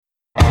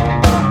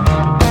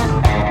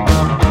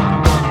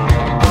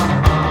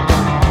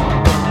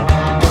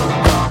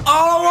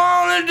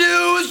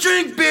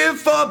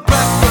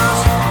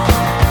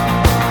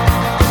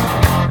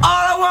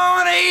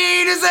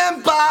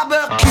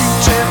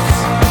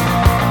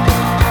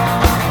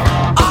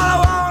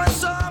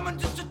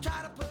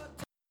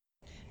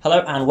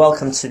Hello and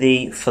welcome to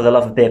the For the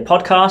Love of Beer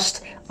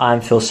podcast.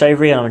 I'm Phil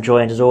Savoury and I'm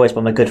joined as always by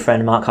my good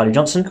friend Mark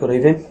Hardy-Johnson. Good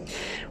evening.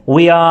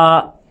 We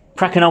are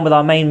cracking on with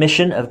our main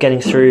mission of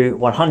getting through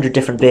 100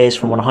 different beers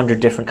from 100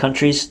 different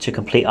countries to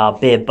complete our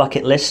beer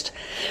bucket list.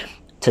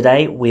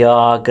 Today we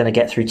are going to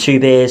get through two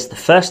beers, the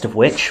first of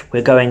which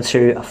we're going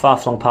to a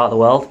far-flung part of the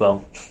world, Far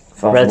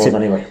from us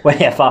anyway. Well,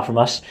 yeah, far from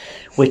us,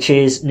 which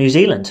is New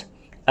Zealand.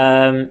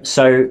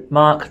 So,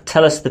 Mark,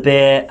 tell us the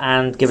beer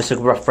and give us a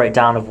rough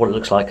breakdown of what it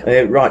looks like.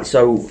 Right,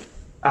 so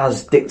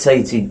as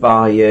dictated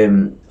by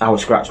our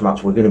scratch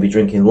match, we're going to be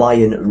drinking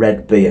Lion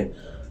Red beer.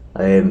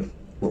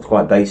 Looks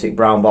quite basic,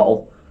 brown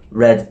bottle,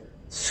 red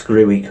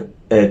screwy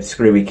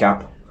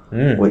cap,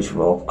 which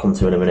we'll come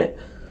to in a minute.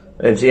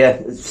 So yeah,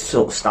 it's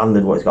sort of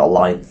standard. What it's got a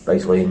lion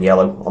basically in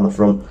yellow on the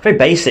front. Very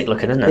basic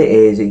looking, isn't it? It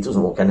is. It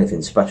doesn't look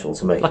anything special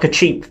to me. Like a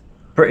cheap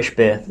British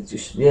beer. It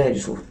just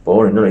looks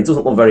boring, doesn't it? It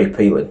doesn't look very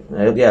appealing.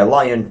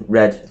 Lion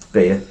Red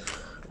beer.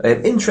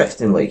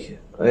 Interestingly,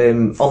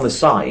 on the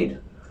side,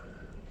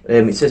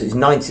 it says it's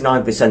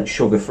 99%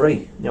 sugar-free.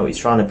 You know, it's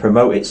trying to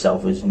promote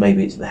itself as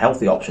maybe it's the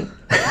healthy option,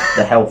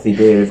 the healthy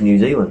beer of New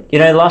Zealand. You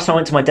know, the last time I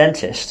went to my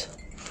dentist,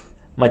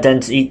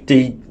 does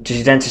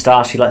your dentist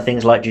ask you like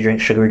things like, do you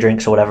drink sugary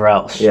drinks or whatever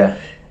else? Yeah.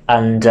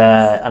 And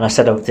I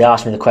said, they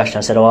asked me the question.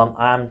 I said,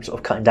 I'm sort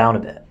of cutting down a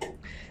bit.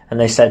 And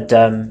they said,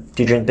 do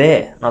you drink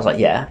beer? And I was like,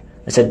 yeah.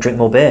 They said, drink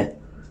more beer.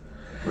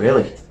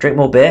 Really? Drink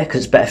more beer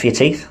because it's better for your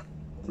teeth.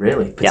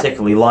 Really?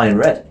 Particularly Lion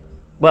Red?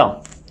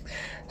 Well,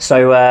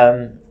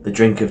 so... the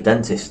drink of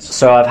dentists.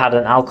 So I've had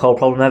an alcohol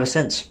problem ever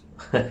since.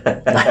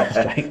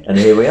 And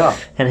here we are.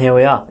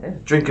 Yeah,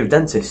 drink of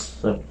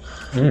dentists. So,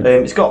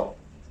 it's got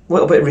a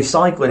little bit of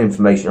recycling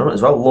information on it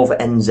as well. Love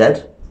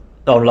NZ.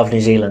 Oh, Love New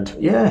Zealand.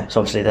 Yeah.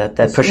 So obviously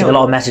they're pushing a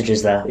lot of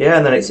messages there. Yeah,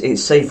 and then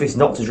it's safest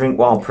not to drink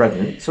while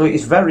pregnant. So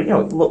it's very,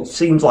 it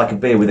seems like a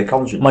beer with a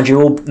conscience. Mind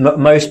you,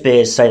 most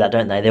beers say that,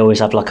 don't they? They always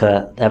have like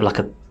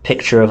a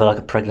picture of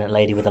a pregnant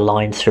lady with a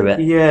line through it.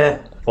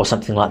 Yeah. Or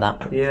something like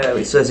that. Yeah,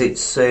 it says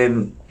it's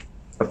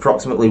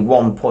approximately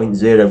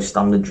 1.0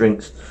 standard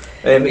drinks.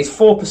 It's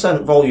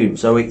 4% volume,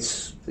 so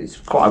it's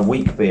quite a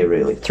weak beer,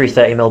 really.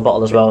 330ml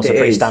bottle as well, so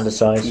pretty is. standard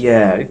size.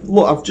 Yeah.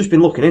 Look, I've just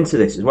been looking into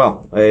this as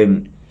well.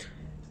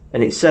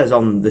 And it says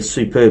on the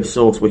superb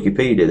source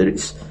Wikipedia that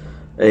it's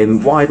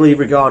widely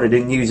regarded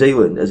in New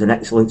Zealand as an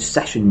excellent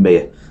session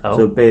beer. Oh.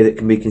 So a beer that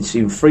can be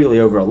consumed freely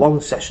over a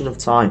long session of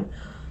time.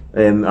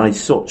 And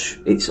as such,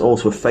 it's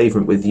also a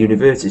favourite with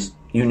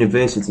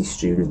university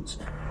students.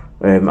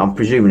 I'm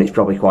presuming it's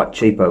probably quite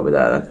cheap over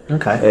there then.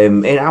 Okay.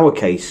 In our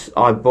case,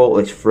 I bought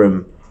this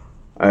from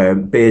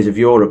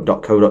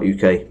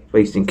beersofeurope.co.uk,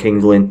 based in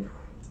Kings Lynn.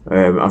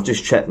 I've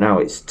just checked now,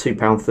 it's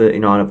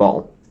 £2.39 a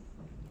bottle.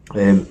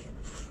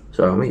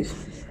 So I mean, it's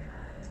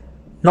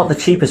not the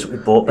cheapest we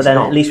bought, but then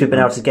at least we've been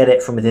able to get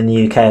it from within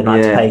the UK and not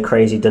have to pay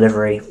crazy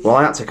delivery. Well,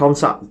 I had to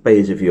contact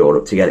Beers of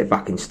Europe to get it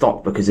back in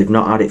stock because they've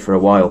not had it for a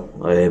while,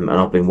 and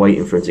I've been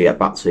waiting for them to get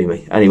back to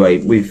me. Anyway,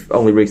 we've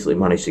only recently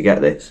managed to get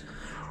this.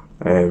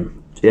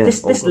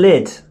 This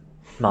lid,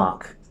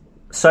 Mark.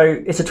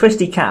 So it's a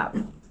twisty cap,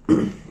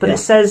 but it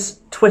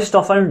says twist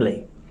off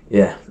only.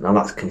 Yeah, now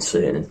that's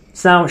concerning.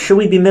 So now, should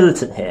we be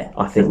militant here?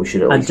 I think we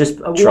should at least just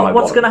try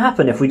what's one. going to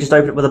happen if we just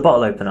open it with a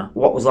bottle opener?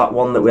 What was that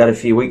one that we had a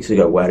few weeks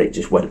ago where it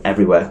just went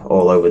everywhere,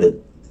 all over the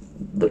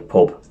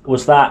pub?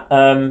 Was that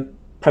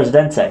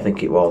Presidente? I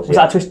think it was. Was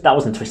that a twist? That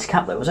wasn't a twisty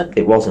cap though, was it?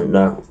 It wasn't,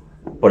 no.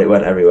 But it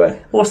went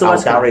everywhere. What's the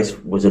worst? Algaris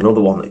was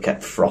another one that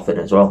kept frothing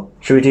as well.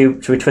 Should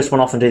we twist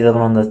one off and do the other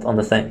one on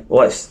the thing?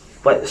 Well, let's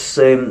crack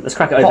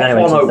it open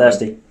anyway. I'm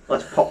thirsty.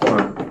 Let's pop one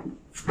open.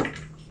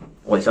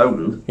 Well, it's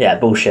opened. Yeah,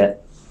 bullshit.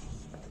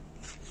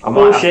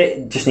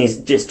 Bullshit. Just needs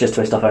just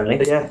twist off only.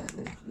 Yeah,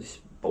 it's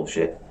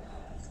bullshit.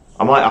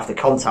 I might have to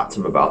contact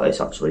him about this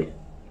actually.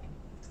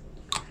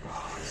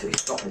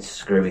 It's got this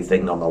screwy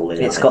thing on the lid.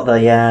 It's got the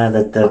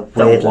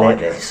weird lid.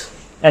 This.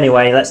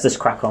 Anyway, let's just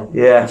crack on.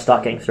 Yeah. And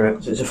start getting through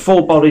it. So it's a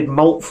full-bodied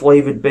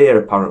malt-flavoured beer,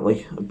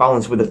 apparently,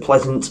 balanced with a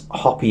pleasant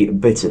hoppy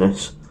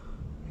bitterness.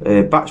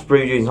 Batch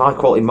brewed using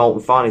high-quality malt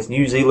and finest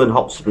New Zealand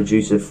hops to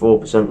produce a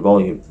 4%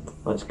 volume.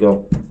 Let's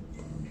go.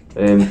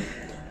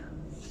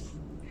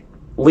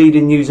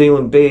 Leading New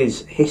Zealand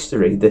beers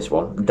history, this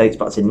one dates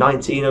back to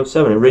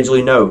 1907,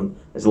 originally known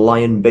as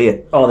Lion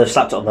Beer. Oh, they've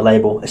slapped it on the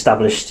label.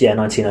 Established,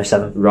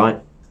 1907. Right.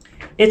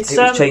 It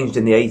was changed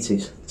in the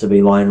 80s to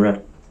be Lion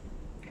Red.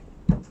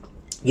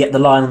 Yet the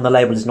line on the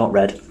label is not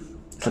red.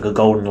 It's like a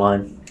golden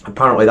line.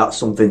 Apparently that's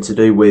something to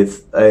do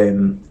with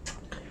the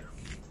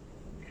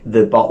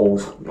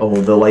bottles or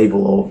the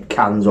label or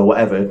cans or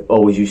whatever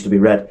always used to be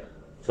red.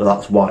 So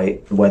that's where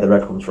the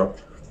red comes from.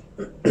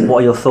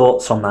 What are your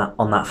thoughts on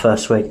that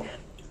first swig?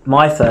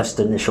 My first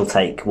initial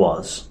take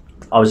was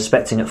I was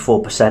expecting at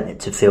 4%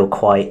 it to feel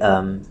quite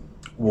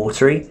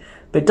watery,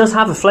 but it does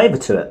have a flavour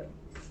to it.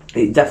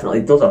 It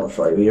definitely does have a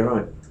flavour, you're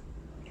right.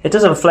 It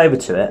does have a flavour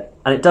to it,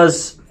 and it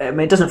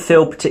doesn't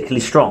feel particularly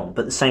strong,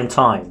 but at the same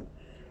time,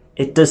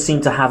 it does seem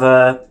to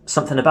have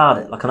something about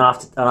it, like an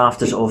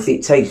after sort of...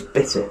 It tastes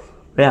bitter.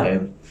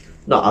 Yeah.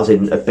 not as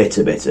in a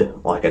bitter,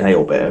 like an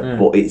ale bitter,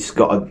 but it's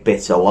got a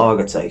bitter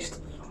lager taste.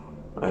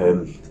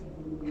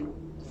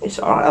 It's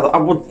alright. I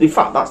would, in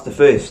fact, that's the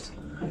first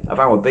of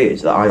our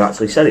beers that I've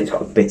actually said it's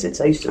got a bitter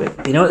taste to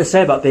it. You know what they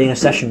say about being a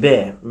session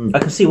beer? I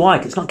can see why.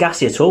 'Cause it's not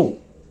gassy at all.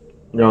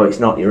 No, it's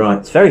not. You're right.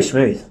 It's very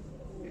smooth.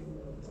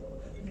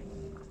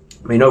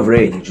 I mean, over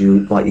here,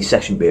 you like your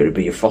session beer would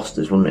be your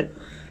Foster's, wouldn't it?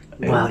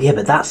 Well, yeah,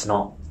 but that's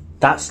not.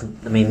 That's.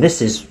 I mean,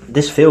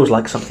 this feels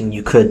like something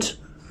you could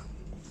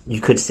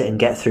sit and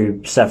get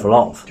through several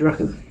of. Do you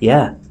reckon?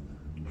 Yeah.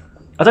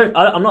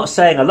 I'm not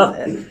saying I love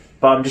it,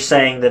 but I'm just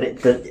saying that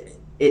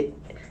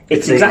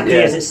it's exactly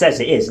as it says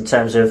it is in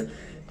terms of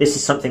this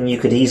is something you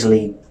could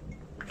easily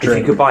drink. If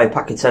you could buy a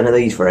pack of 10 of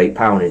these for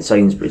 £8 in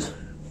Sainsbury's,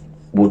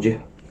 would you?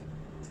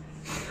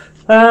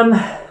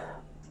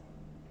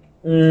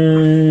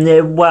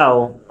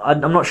 Well,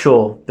 I'm not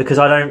sure because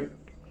I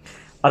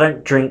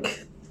don't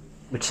drink,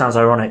 which sounds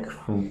ironic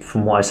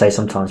from what I say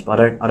sometimes, but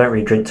I don't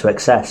really drink to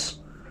excess.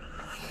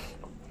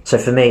 So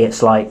for me,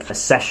 it's like a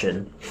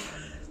session.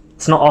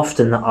 It's not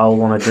often that I'll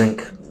want to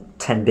drink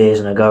 10 beers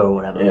in a go or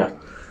whatever. Yeah.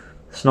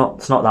 It's not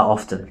that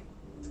often.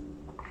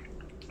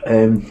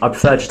 I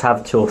prefer just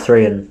have 2 or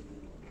 3 and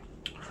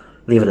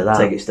leave it at that.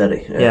 Take it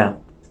steady. Yeah.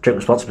 Drink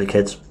responsibly,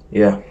 kids.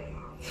 Yeah.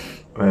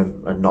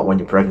 And not when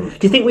you're pregnant.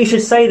 Do you think we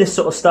should say this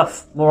sort of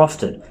stuff more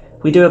often?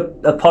 We do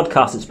a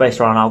podcast that's based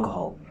around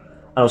alcohol,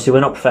 and obviously we're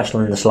not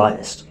professional in the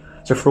slightest.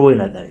 So for all you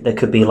know, there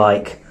could be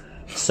like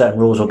certain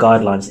rules or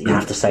guidelines that you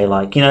have to say,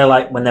 like, you know,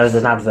 like when there was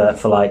an advert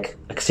for like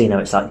a casino,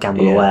 it's like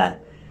gamble aware.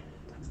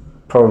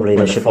 Probably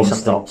there should be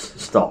something.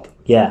 Stop.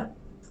 Yeah.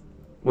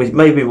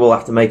 Maybe we'll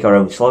have to make our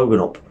own slogan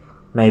up.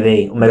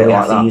 Maybe we like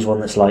have to that. use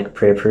one that's like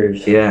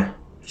pre-approved. Yeah.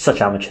 Such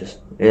amateurs.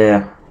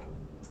 Yeah.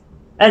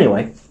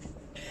 Anyway.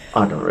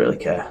 I don't really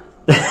care.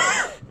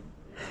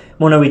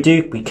 Well, no, we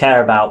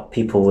care about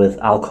people with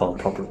alcohol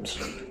problems,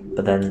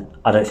 but then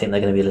I don't think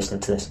they're going to be listening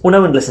to this. Well, no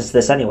one listens to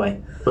this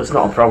anyway. But it's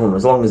not a problem.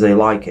 As long as they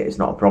like it, it's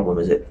not a problem,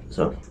 is it?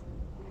 So.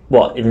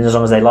 What, even as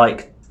long as they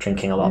like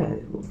drinking a lot? Yeah,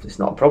 it's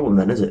not a problem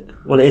then, is it?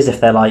 Well, it is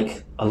if they're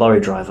like a lorry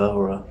driver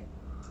or a...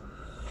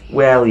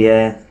 Well,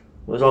 yeah.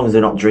 Well, as long as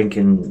they're not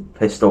drinking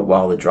pissed up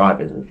while they're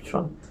driving, it's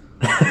fine.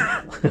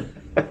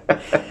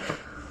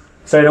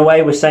 So in a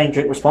way, we're saying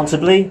drink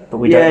responsibly, but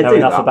we don't know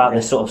enough about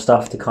this sort of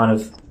stuff to kind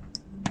of...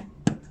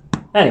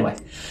 Anyway.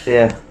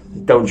 Yeah.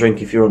 Don't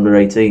drink if you're under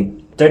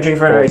 18. Don't drink if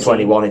you're under 18.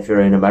 21 if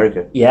you're in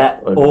America. Yeah,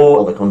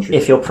 or other countries.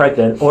 If you're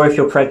pregnant, or if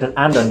you're pregnant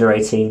and under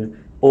 18,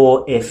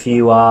 or if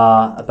you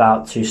are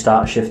about to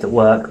start a shift at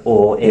work,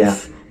 or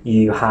if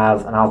you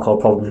have an alcohol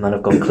problem and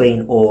have gone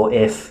clean, or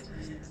if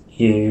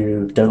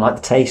you don't like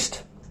the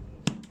taste.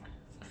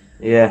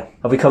 Yeah.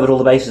 Have we covered all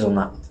the bases on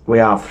that? We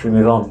have. Should we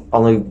move on?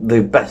 On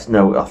the best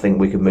note I think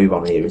we can move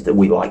on here is that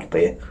we like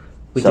beer.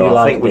 We so do I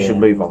like think we beer. should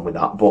move on with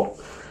that, but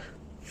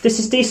This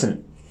is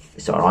decent.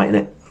 it's alright,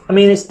 isn't it? I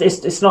mean,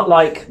 it's not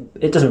like...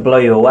 It doesn't blow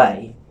you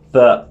away,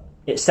 but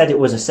it said it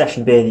was a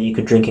session beer that you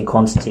could drink in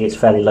quantity. It's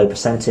fairly low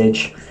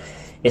percentage.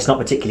 It's not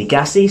particularly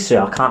gassy,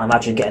 so I can't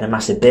imagine getting a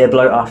massive beer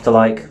bloat after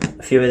like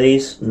a few of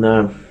these.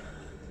 No.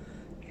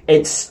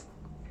 It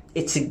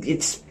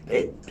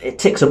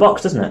ticks a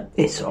box, doesn't it?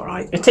 It's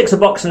alright. It ticks a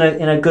box in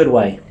a good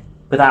way,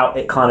 without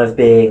it kind of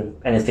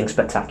being anything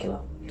spectacular.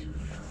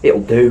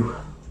 It'll do.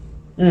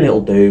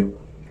 It'll do.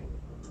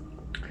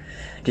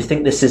 Do you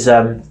think this is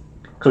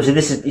because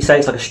this is, you say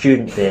it's like a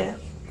student beer?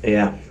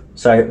 Yeah.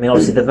 So I mean,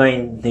 obviously the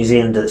main New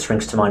Zealander that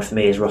springs to mind for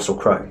me is Russell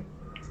Crowe.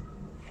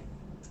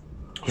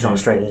 He's not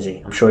Australian, is he?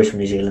 I'm sure he's from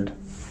New Zealand.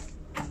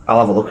 I'll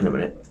have a look in a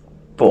minute.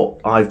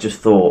 But I've just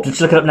thought... Just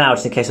look it up now,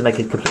 just in case I make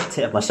a complete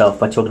tit of myself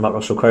by talking about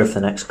Russell Crowe for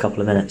the next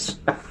couple of minutes.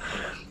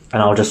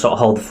 And I'll just sort of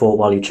hold the fort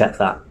while you check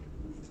that.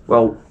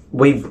 Well,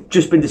 we've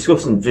just been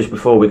discussing, just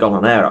before we got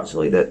on air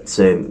actually, that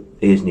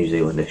he is New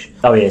Zealandish.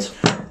 Oh, he is.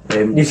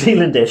 New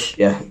Zealandish?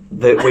 Yeah.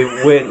 That we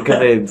weren't going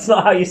to... It's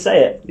not how you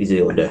say it. New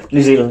Zealander.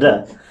 New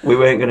Zealander. We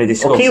weren't going to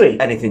discuss Or Kiwi.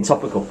 anything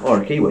topical.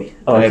 Or a Kiwi.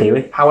 Or a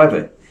Kiwi.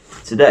 However,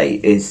 today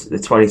is the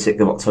 26th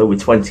of October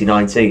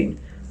 2019,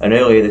 and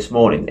earlier this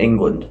morning,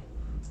 England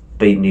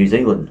beat New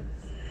Zealand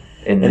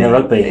in the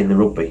rugby. In the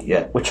rugby,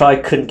 yeah. Which I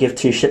couldn't give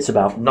two shits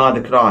about.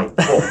 Neither could I.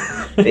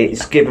 But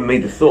it's given me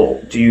the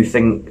thought: do you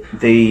think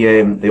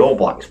the All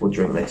Blacks would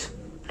drink this?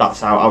 That's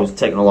how I was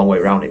taking a long way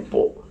around it.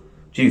 But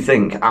do you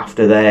think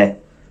after their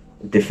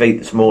defeat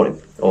this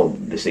morning or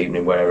this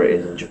evening, wherever it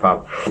is in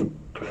Japan,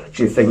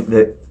 do you think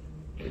that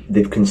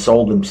they've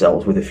consoled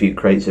themselves with a few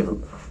crates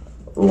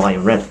of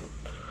Lion Red?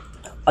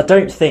 I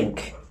don't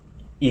think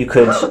you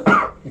could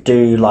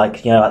do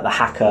like the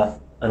hacker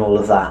and all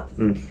of that,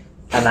 and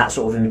that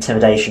sort of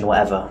intimidation,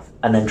 whatever,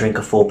 and then drink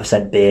a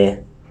 4%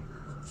 beer.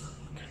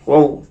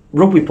 Well,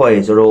 rugby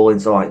players are all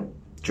into like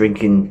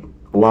drinking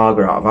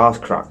lager out of arse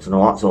cracks and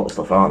all that sort of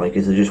stuff, aren't they?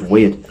 Because they're just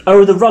weird.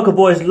 Oh, the rugger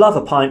boys love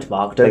a pint,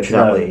 Mark, don't you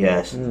know? Exactly,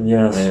 yes.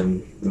 Yes.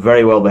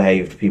 Very well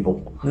behaved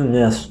people.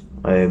 Yes.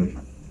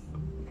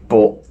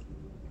 But,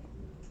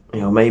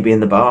 maybe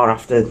in the bar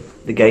after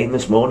the game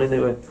this morning they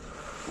were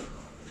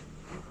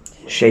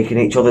shaking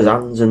each other's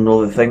hands and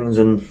other things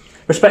and...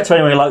 Respect to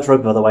anyone who likes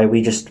rugby, by the way.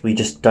 We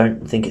just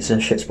don't think it's a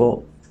shit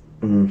sport.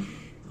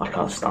 I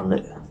can't stand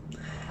it.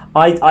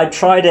 I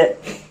tried it.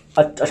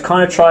 I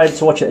kind of tried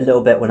to watch it a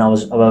little bit when I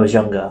was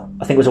younger.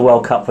 I think it was a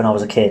World Cup when I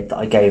was a kid that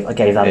I gave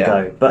that a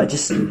go. But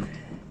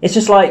it's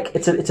just like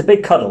it's a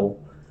big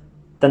cuddle.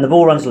 Then the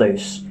ball runs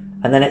loose,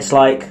 and then it's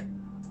like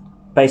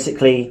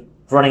basically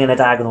running in a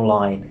diagonal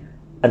line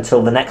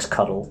until the next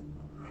cuddle.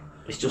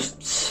 It's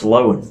just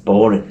slow and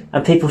boring.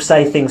 And people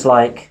say things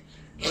like,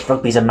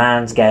 rugby's a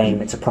man's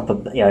game, it's a proper,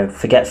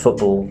 forget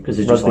football, because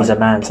rugby's a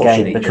man's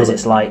game, because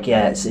it's like,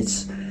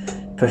 it's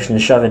pushing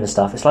and shoving and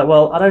stuff. It's like,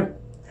 well,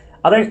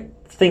 I don't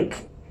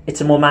think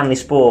it's a more manly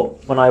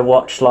sport when I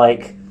watch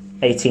like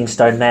 18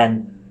 stone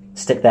men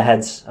stick their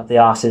heads up the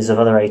arses of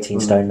other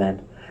 18 stone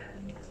men.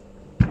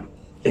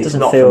 It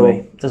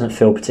doesn't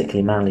feel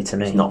particularly manly to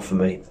me. It's not for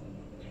me.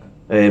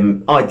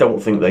 I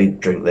don't think they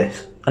drink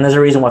this. And there's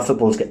a reason why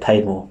footballers get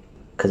paid more,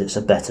 because it's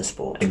a better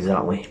sport.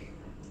 Exactly.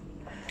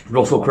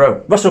 Russell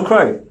Crowe.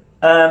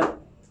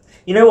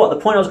 You know what? The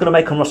point I was going to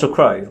make on Russell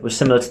Crowe was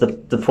similar to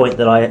the point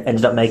that I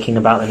ended up making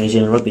about the New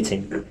Zealand rugby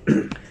team.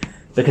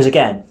 Because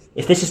again,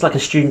 if this is like a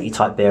student-y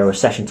type beer or a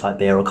session type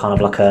beer or kind of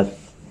like a,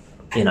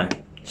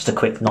 just a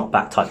quick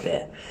knockback type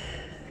beer,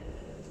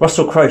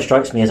 Russell Crowe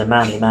strikes me as a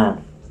manly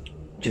man.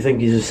 Do you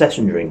think he's a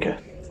session drinker?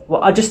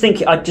 Well, I just think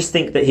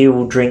that he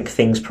will drink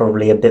things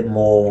probably a bit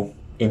more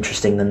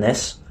interesting than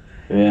this.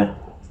 Yeah.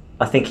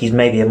 I think he's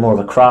maybe more of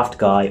a craft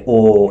guy,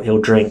 or he'll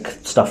drink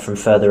stuff from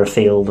further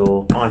afield,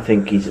 or... I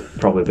think he's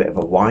probably a bit of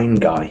a wine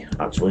guy,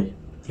 actually.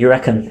 You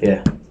reckon?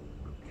 Yeah.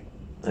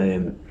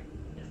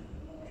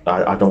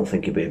 I don't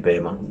think he'd be a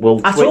beer man. All?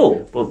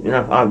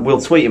 Well,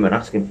 we'll tweet him and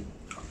ask him.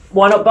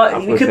 Why not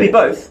both? You could be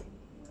both.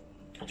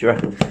 Do you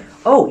reckon?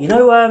 Oh, you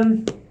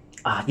know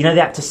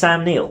the actor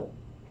Sam Neill?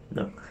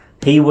 No.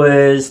 He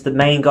was the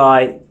main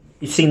guy...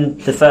 You've seen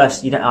the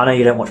first... I know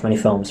you don't watch many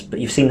films, but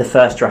you've seen the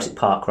first Jurassic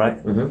Park,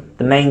 right? Mm-hmm.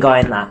 The main guy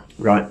in that.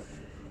 Right.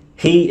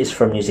 He is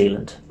from New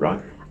Zealand.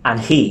 Right. And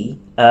he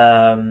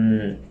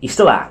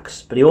still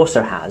acts, but he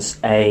also has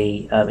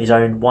his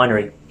own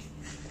winery.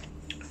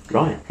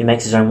 Right. He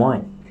makes his own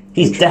wine.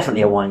 He's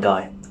definitely a wine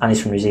guy, and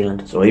he's from New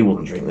Zealand. So he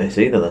wouldn't drink this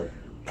either, then?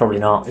 Probably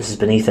not. This is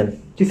beneath him.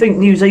 Do you think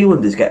New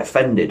Zealanders get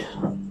offended?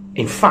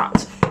 In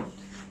fact,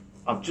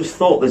 I've just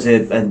thought there's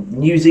a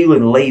New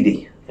Zealand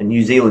lady, a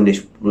New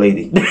Zealandish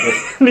lady,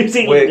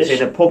 that works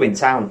in a pub in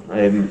town,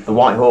 the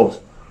White Horse.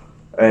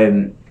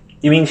 You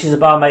mean she's a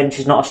barmaid and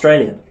she's not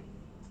Australian?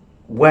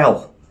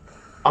 Well,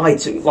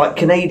 like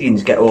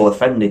Canadians get all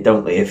offended,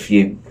 don't they? If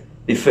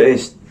the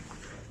first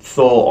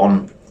thought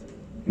on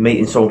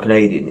meeting someone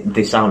Canadian,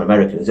 they sound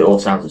Americans. It all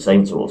sounds the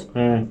same to us.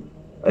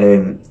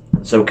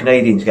 So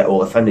Canadians get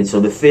all offended. So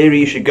the theory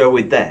you should go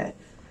with there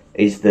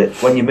is that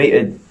when you meet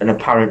an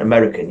apparent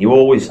American, you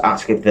always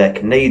ask if they're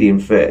Canadian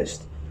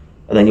first,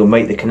 and then you'll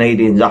make the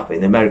Canadians happy,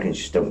 and the Americans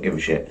just don't give a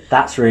shit.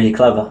 That's really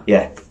clever.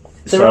 Yeah.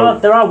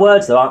 There are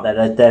words though, aren't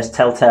there? There's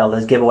telltale,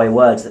 there's giveaway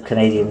words that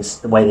Canadians,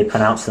 the way they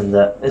pronounce them,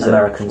 that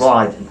Americans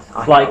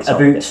like a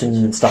boot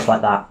and stuff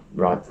like that.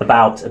 Right.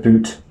 About a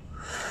boot.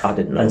 I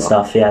didn't know and that.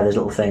 Stuff. Yeah, there's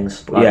little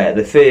things. Like, yeah,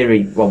 the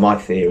theory. Well, my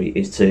theory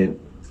is to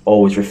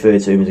always refer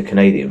to him as a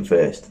Canadian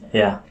first.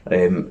 Yeah.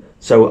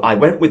 So I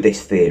went with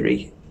this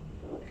theory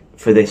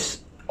for this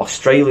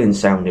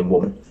Australian-sounding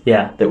woman.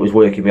 Yeah. That was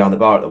working behind the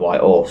bar at the White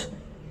Horse,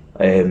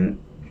 and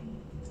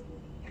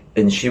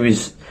she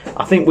was.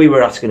 I think we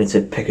were asking her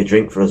to pick a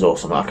drink for us or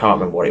something. I can't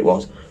remember what it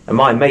was. And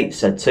my mate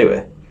said to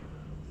her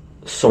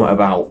something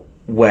about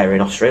where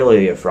in Australia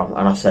you're from,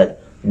 and I said,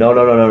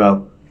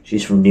 No.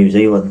 She's from New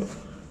Zealand.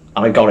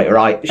 And I got it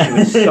right. She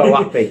was so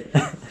happy.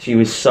 She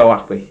was so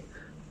happy.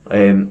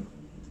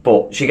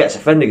 But she gets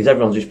offended because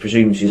everyone just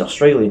presumes she's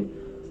Australian.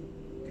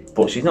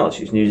 But she's not.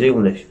 She's New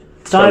Zealandish.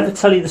 Did I ever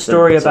tell you the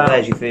story about...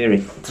 there's your theory.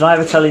 Did I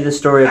ever tell you the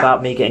story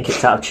about me getting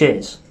kicked out of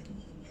Cheers?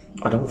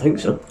 I don't think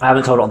so. I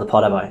haven't told it on the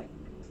pod, have I?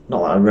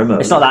 Not that I remember.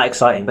 It's not that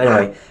exciting. But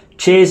anyway,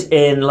 Cheers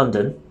in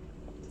London,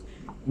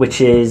 which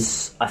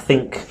is, I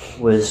think,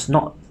 was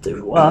not...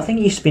 Well, I think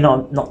it used to be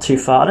not too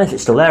far. I don't know if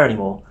it's still there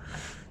anymore.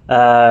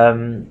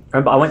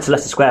 Remember, I went to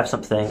Leicester Square for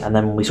something, and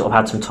then we sort of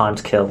had some time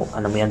to kill,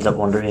 and then we ended up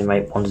wandered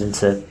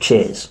into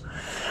Cheers.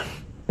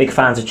 Big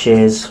fans of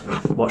Cheers,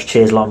 watched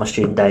Cheers a lot on my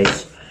student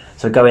days.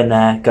 So go in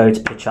there, go to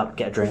pitch up,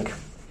 get a drink.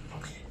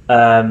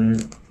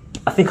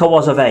 I think I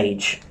was of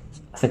age.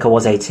 I think I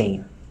was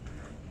 18.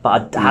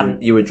 But I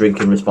hadn't... You were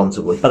drinking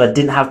responsibly. But I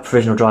didn't have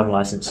provisional driving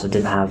licence. I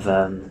didn't have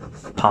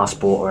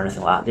passport or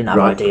anything like that. I didn't have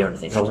ID or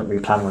anything. So I wasn't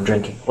really planning on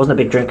drinking. I wasn't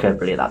a big drinker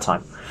really at that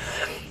time.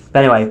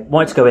 But anyway,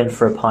 wanted to go in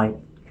for a pint.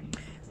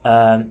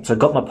 So I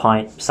got my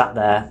pint, sat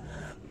there.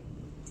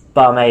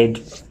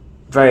 Barmaid,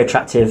 very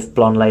attractive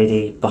blonde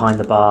lady behind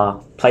the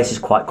bar. Place is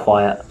quite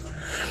quiet.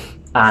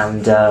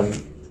 And,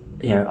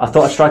 I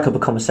thought I'd strike up a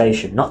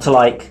conversation. Not to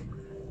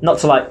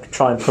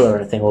try and pull her or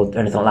anything like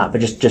that, but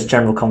just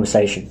general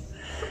conversation.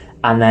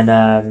 And then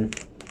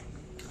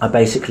I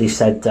basically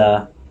said,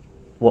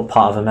 what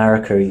part of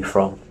America are you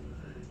from?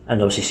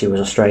 And obviously she was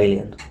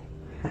Australian.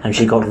 And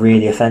she got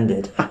really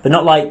offended. But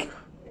not like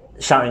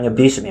shouting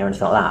abuse at me or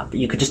anything like that, but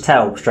you could just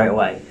tell straight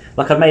away.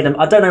 Like, I've made them.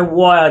 I don't know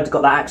why I'd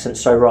got that accent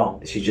so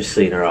wrong. She's just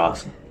seen her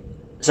ass.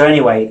 So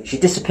anyway, she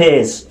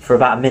disappears for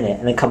about a minute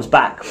and then comes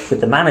back with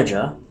the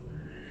manager,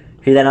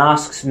 who then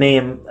asks me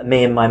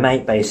and my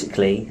mate,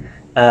 basically,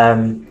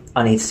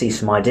 I need to see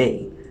some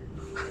ID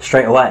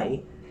straight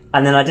away.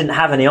 And then I didn't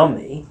have any on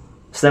me,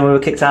 so then we were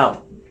kicked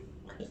out.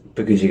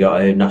 Because you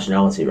got her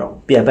nationality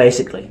wrong. Yeah,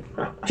 basically.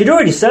 She'd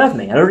already served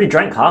me. I'd already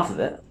drank half of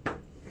it.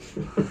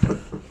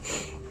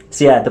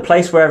 So yeah, the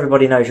place where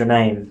everybody knows your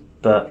name,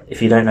 but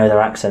if you don't know their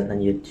accent,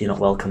 then you're not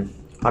welcome.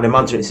 I'd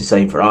imagine it's the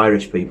same for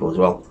Irish people as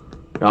well.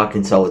 I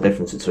can tell the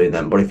difference between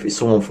them, but if it's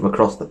someone from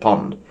across the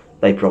pond,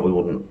 they probably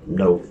wouldn't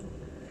know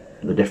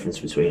the difference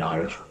between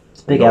Irish.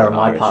 It's a big error on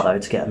my part, though,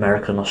 to get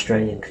American and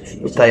Australian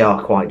confused. But they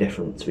are quite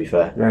different, to be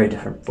fair. Very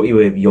different. But you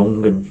were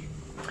young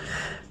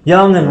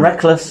and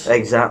reckless.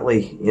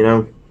 Exactly, you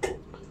know.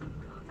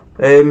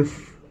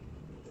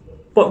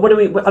 What do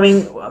we... I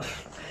mean,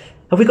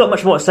 have we got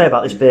much more to say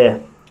about this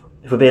beer,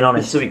 if we're being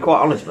honest? To be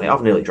quite honest, mate,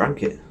 I've nearly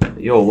drank it.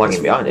 You're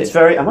lagging behind it. It's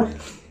very... Am I?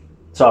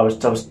 So I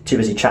was too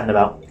busy chatting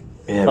about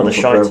other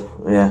shite.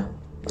 Yeah.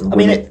 I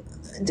mean,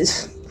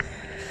 it's...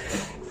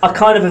 I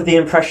kind of have the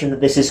impression that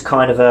this is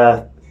kind of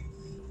a...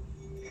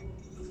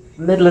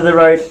 middle of the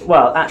road...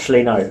 Well,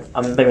 actually, no.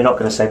 I'm maybe not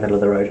going to say middle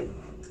of the road.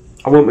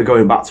 I won't be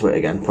going back to it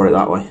again, put it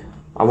that way.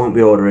 I won't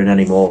be ordering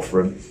any more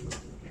from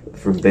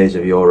Beers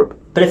of Europe.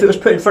 But if it was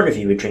put in front of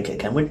you, you'd drink it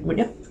again, wouldn't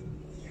you?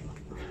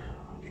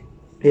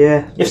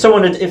 Yeah. If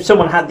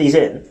someone had these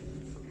in...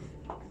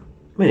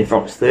 I mean, if I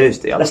was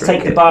thirsty, I'd Let's drink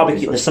take the it, barbecue,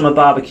 obviously. the summer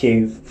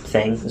barbecue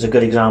thing as a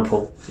good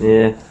example.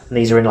 Yeah. And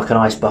these are in like an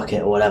ice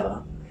bucket or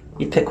whatever.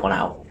 You'd pick one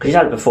out because you've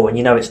had it before and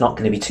you know it's not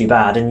going to be too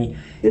bad, and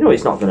you know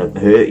it's not going to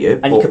hurt you.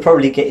 And you could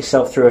probably get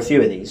yourself through a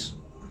few of these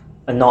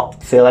and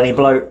not feel any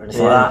bloat or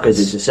anything like that. Because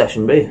it's a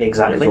session beer.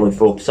 Exactly. It's only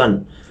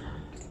 4%.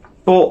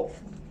 But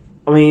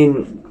I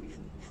mean,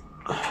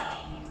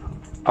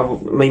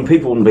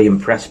 people wouldn't be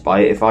impressed by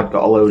it if I'd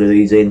got a load of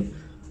these in.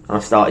 And I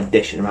started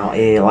dishing them out.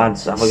 Here,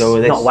 lads, have a go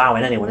with this. Not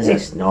wowing anyone, is it?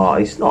 It's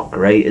not. It's not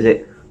great, is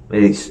it? I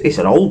mean, it's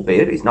an old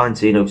beer. It's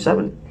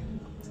 1907.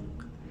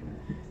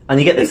 And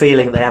you get the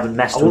feeling that they haven't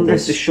messed I with wonder if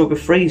this, the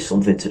sugar-free is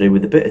something to do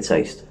with the bitter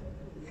taste.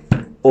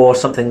 or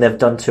something they've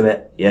done to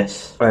it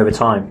Yes. over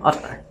time. I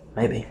don't know.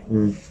 Maybe.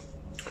 I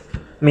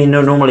mean,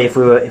 normally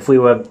if we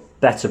were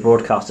better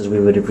broadcasters, we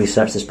would have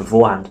researched this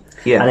beforehand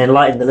and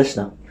enlightened the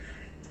listener.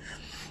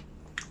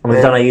 And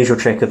we've done our usual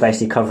trick of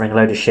basically covering a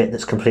load of shit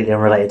that's completely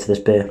unrelated to this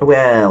beer.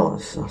 Well,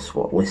 that's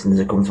what listeners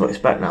have come to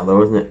expect now,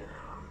 though, isn't it?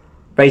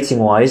 Rating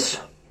wise,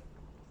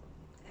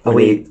 are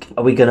we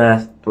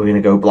gonna? We're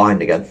gonna go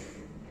blind again.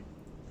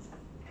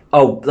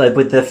 Oh, like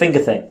with the finger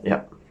thing.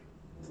 Yeah.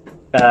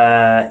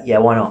 Yeah.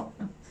 Why not?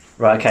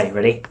 Right. Okay.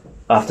 Ready?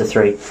 After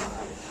 3.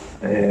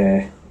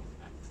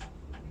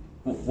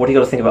 What do you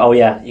got to think about? Oh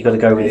yeah, you got to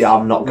go with. Yeah,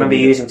 I'm not. Remember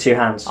using 2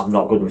 hands. I'm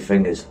not good with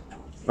fingers.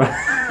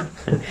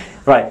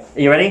 Right. Are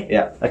you ready?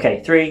 Yeah.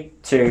 Okay. 3,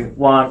 2,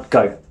 1,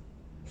 go.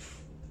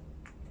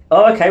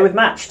 Oh, okay. We've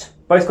matched.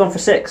 Both gone for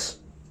 6.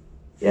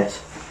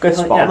 Yes. Go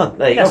Spot yeah. on.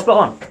 There you go.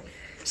 Spot on.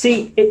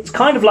 See, it's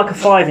kind of like a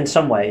 5 in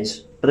some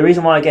ways, but the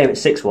reason why I gave it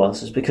 6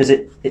 is because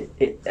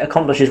it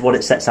accomplishes what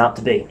it sets out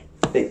to be.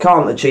 It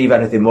can't achieve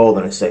anything more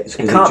than a 6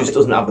 because it just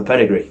doesn't have the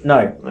pedigree.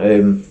 No.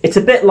 It's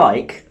a bit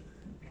like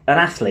an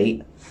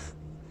athlete,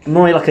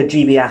 more like a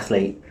GB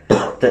athlete,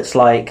 that's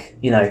like,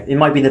 you know, it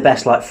might be the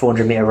best like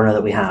 400 metre runner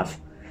that we have.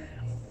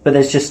 But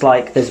there's just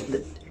like,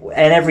 and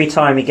every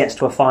time he gets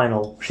to a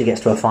final, she gets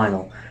to a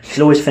final,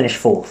 she'll always finish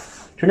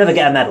 4th. She'll never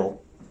get a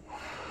medal.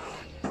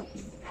 I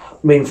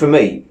mean, for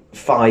me,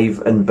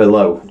 5 and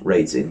below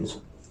ratings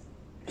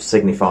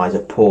signifies a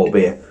poor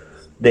beer.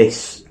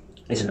 This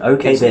is an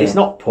okay beer. It's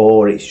not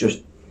poor, it's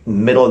just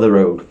middle of the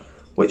road,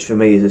 which for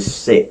me is a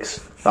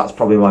 6. That's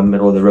probably my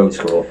middle of the road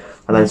score.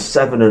 And then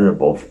 7 and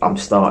above, I'm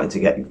starting to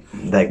get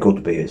their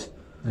good beers.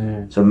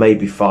 So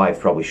maybe 5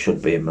 probably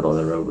should be in middle of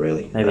the road,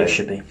 really. Maybe it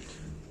should be.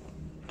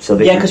 So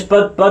yeah, because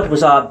Bud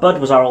was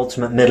our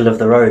ultimate middle of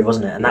the road,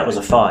 wasn't it? And that was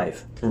a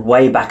 5,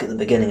 way back at the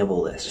beginning of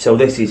all this. So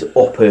this is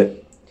upper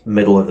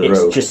middle of the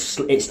road.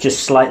 It's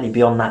just slightly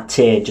beyond that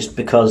tier, just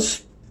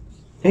because.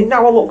 And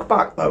now I look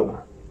back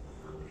though,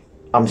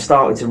 I'm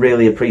starting to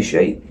really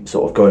appreciate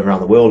sort of going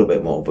around the world a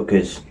bit more,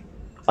 because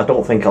I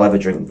don't think I'll ever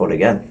drink Bud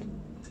again.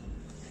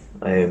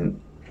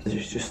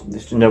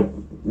 There's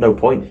no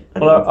point.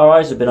 Well, our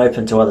eyes have been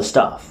open to other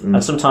stuff,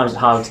 and sometimes it's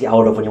hard to get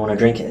hold of when you want to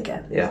drink it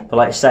again. Yeah. But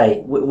like I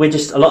say, we're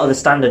just a lot of the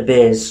standard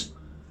beers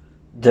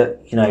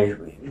that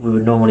we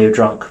would normally have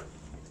drunk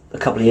a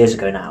couple of years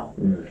ago now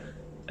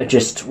are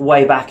just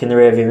way back in the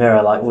rearview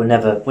mirror. Like we're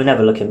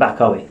never looking back,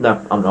 are we?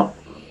 No, I'm not.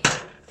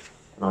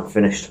 I'm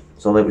finished.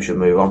 So I think we should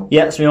move on.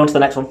 Yeah, let's move on to the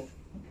next one.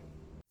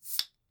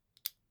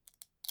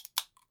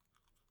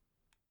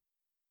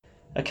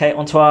 Okay,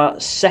 on to our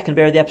second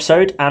beer of the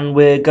episode, and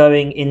we're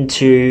going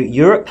into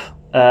Europe,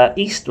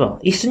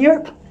 Eastern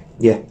Europe?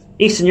 Yeah.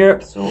 Eastern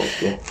Europe. Sort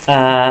of,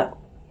 yeah.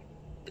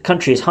 The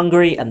country is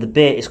Hungary, and the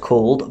beer is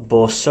called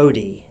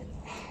Borsodi.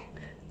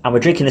 And we're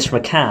drinking this from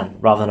a can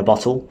rather than a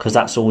bottle because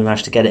that's all we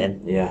managed to get it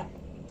in. Yeah.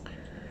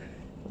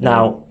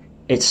 Now,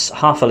 it's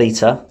half a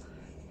litre,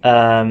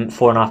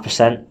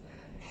 4.5%.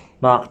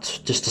 Mark,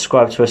 just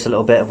describe to us a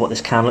little bit of what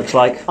this can looks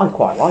like. I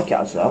quite like it,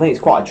 actually. I think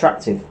it's quite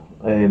attractive.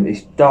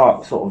 It's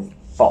dark, sort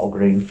of bottle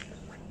green.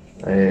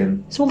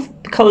 It's all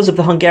the colours of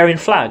the Hungarian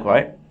flag,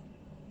 right?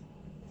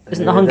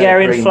 Isn't the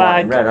Hungarian green, flag...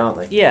 white and red, aren't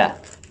they? Yeah.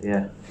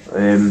 Yeah.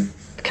 The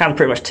can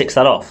pretty much ticks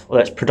that off,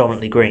 although it's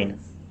predominantly green.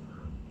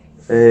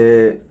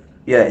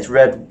 Yeah, it's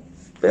red.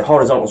 The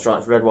horizontal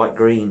stripes, red, white,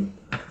 green.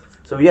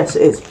 So yes,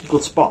 it is.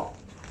 Good spot.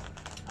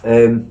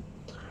 So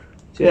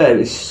yeah,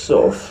 it's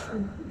sort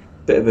of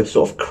bit of a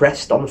sort of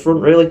crest on the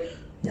front, really.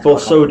 Yeah,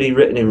 Borsodi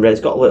written in red.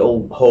 It's got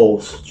little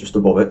holes just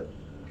above it.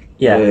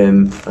 Yeah.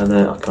 And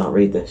then I can't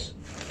read this.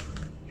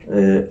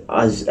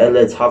 As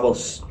Eled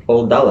Havos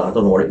Oldala, I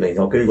don't know what it means.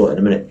 I'll Google it in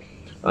a minute.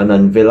 And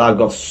then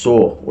Vilagos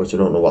So, which I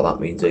don't know what that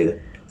means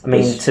either. I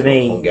mean, to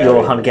me,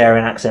 your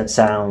Hungarian accent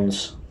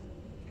sounds...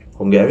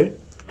 Hungarian?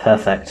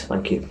 Perfect.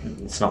 Thank you.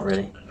 It's not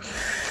really.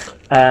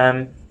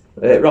 Right,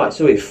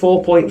 so it's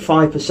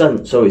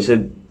 4.5%, so it's a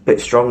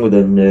bit stronger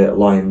than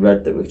Lion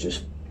Red that we've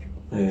just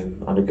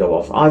had a go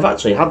off. I've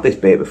actually had this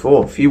beer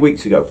before, a few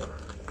weeks ago.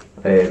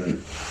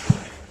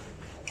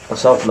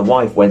 Myself and the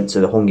wife went to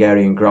the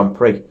Hungarian Grand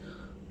Prix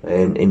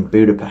in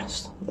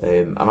Budapest,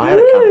 and I had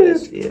a can of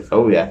this. Yeah,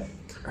 oh yeah,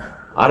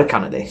 I had a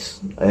can of this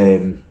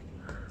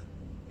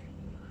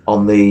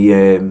on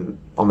the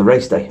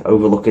race day,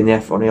 overlooking the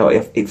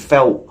F1. It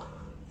felt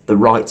the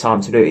right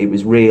time to do it. It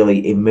was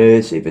really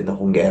immersive in the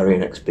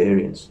Hungarian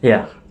experience.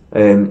 Yeah.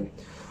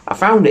 I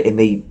found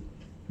it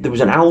there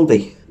was an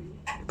Aldi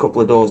a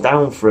couple of doors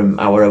down from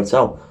our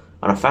hotel,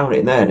 and I found it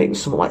in there, and it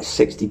was something like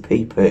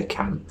 60p per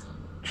can.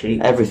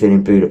 Cheap. Everything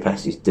in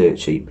Budapest is dirt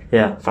cheap.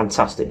 Yeah.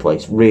 Fantastic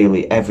place.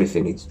 Really,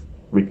 everything is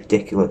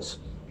ridiculous,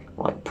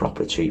 like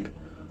proper cheap.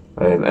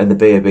 And the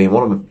beer being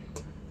one of them.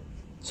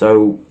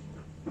 So,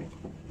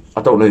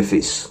 I don't know if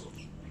is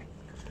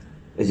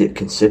it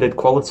considered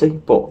quality,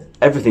 but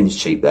everything's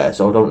cheap there,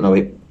 so I don't know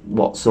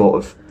what sort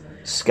of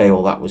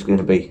scale that was going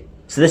to be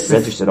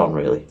registered on,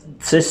 really.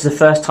 So this is the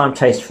first time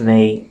taste for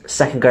me,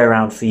 second go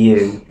around for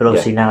you, but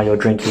obviously now you're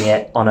drinking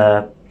it on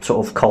a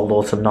sort of cold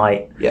autumn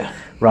night,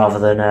 rather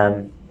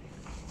than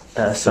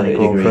sunny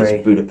Grand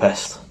Prix.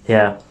 Budapest.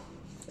 Yeah.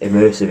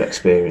 Immersive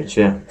experience,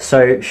 yeah.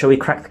 So, shall we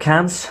crack the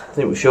cans? I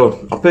think we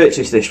should. I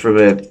purchased this from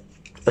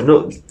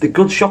the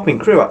Good Shopping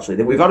Crew, actually,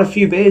 that we've had a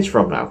few beers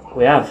from now.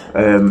 We have.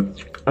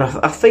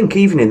 I think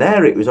even in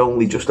there it was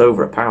only just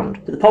over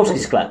 £1. The Polski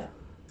Sklep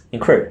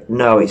in Crewe?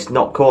 No, it's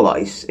not called that.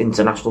 It's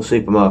International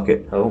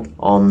Supermarket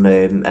on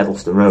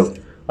Edelston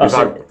Road. Oh, We've so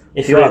had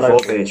if three you or are four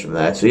local... beers from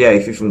there. So yeah,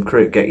 if you're from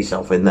Crewe, get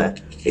yourself in there.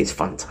 It's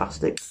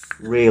fantastic.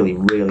 Really,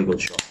 really good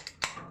shop.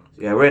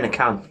 Yeah, we're in a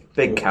can.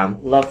 Big can.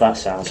 Love that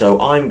sound. So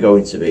I'm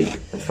going to be,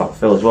 in fact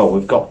Phil as well,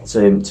 we've got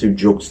 2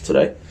 jugs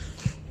today.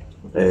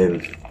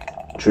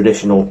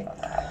 Traditional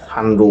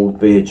handled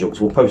beer jugs.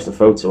 We'll post a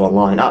photo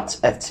online at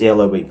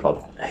FTLOB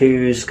Pod.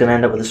 Who's going to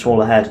end up with a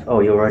smaller head? Oh,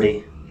 you're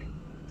already...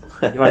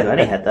 You might have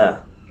any head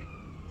there.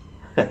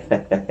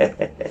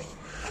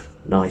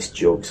 Nice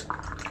jugs.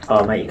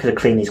 Oh, mate, you could have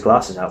cleaned these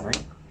glasses out,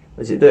 mate.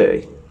 Is it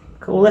dirty?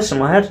 Cool, this on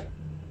my head.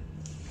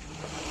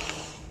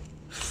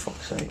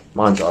 Fuck's sake.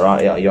 Mine's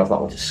alright, yeah, you have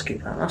that one. Just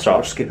scoop that. That's right,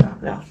 I'll just scoop that.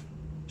 Yeah.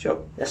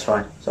 Sure. That's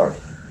fine. Sorry.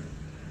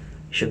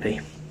 Should be.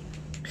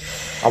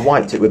 I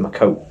wiped it with my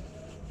coat.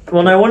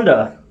 Well, no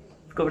wonder.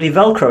 Got really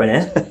Velcro in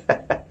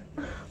here.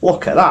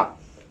 Look at that.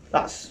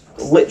 That's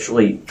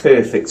literally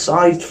perfect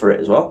sized for it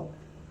as well.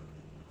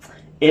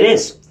 It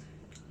is.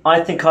 I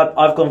think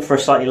I've gone for a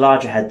slightly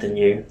larger head than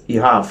you.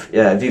 You have,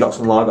 yeah. Have you got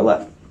some lager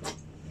left?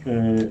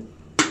 Not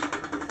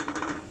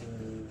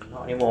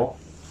anymore.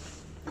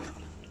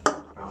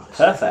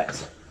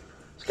 Perfect.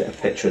 Let's get a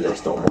picture of this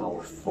done while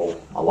we're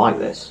full. I like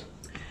this.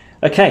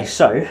 Okay,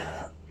 so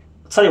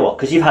I'll tell you what,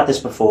 because you've had this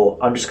before,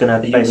 I'm just gonna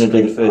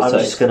basically. I'm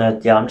just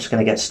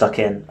gonna get stuck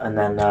in, and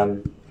then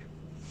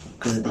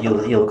because you'll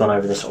have gone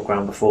over this sort of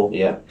ground before.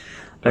 Yeah.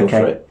 Go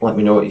for it. Let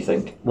me know what you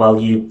think. Well,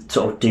 you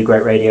sort of do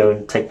great radio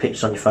and take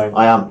pictures on your phone.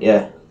 I am,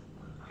 yeah.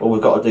 Well, we've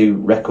got to do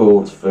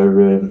records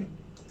for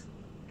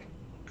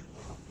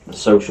the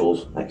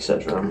socials,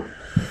 etc.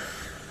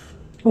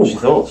 What's your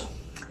thoughts?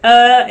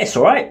 It's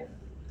all right.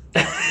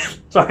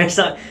 Sorry, it's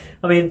not.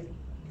 I mean,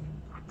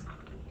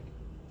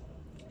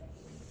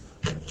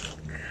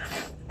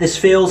 this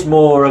feels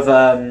more of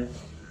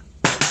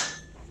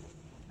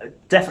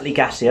definitely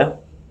gassier.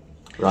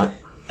 Right.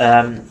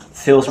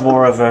 Feels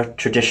more of a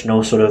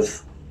traditional sort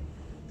of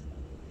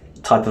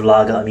type of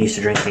lager that I'm used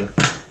to drinking.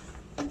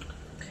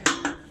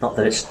 Not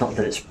that it's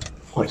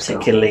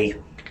particularly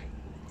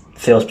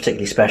feels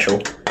particularly special.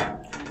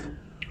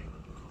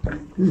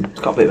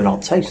 It's got a bit of an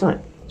odd taste, hasn't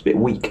it? It's a bit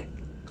weak.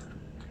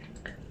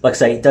 Like I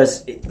say,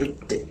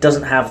 it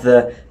doesn't have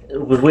the.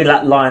 We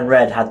like Lion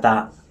Red had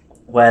that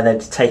where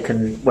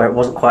it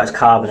wasn't quite as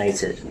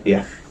carbonated.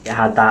 Yeah. It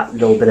had that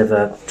little bit of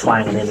a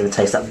twang on the end of the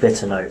taste, that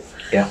bitter note.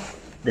 Yeah.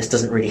 This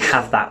doesn't really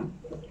have that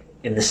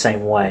in the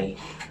same way.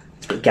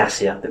 It's a bit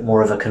gassier, a bit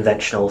more of a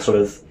conventional sort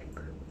of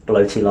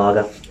bloaty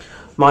lager.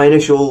 My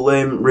initial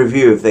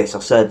review of this, I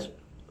said,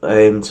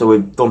 so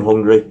we've done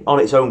Hungary on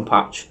its own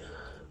patch,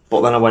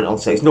 but then I went on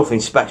to say it's nothing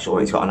special,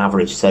 it's got an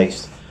average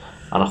taste,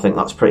 and I think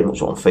that's pretty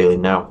much what I'm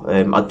feeling now.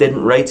 I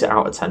didn't rate it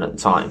out of 10 at the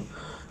time,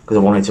 because I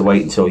wanted to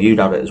wait until you'd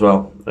had it as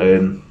well.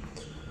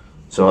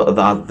 So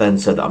I then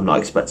said that I'm not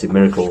expecting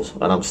miracles,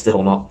 and I'm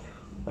still not.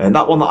 And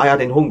that one that I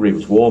had in Hungary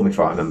was warm, if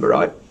I remember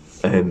right.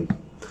 So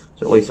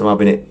at least I'm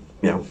having it,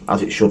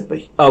 as it should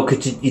be. Oh,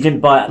 because you didn't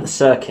buy it at the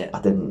circuit? I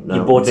didn't know.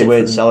 You bought they it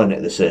weren't selling it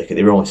at the circuit,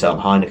 they were only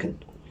selling Heineken.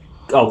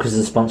 Oh, because of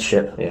the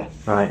sponsorship? Yeah.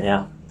 Right,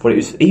 yeah. But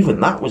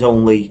that was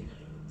only,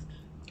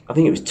 I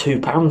think it was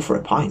 £2 for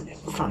a pint.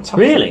 Fantastic.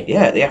 Really?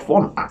 Yeah, the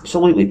F1,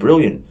 absolutely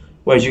brilliant.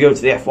 Whereas you go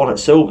to the F1 at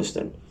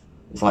Silverstone,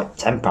 it's like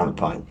 £10 a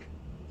pint.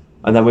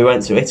 And then we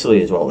went to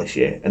Italy as well this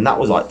year, and that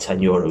was like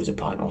 €10 a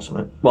pint or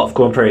something. What, for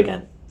Grand Prix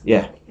again?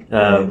 Yeah.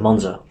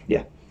 Monza?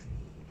 Yeah.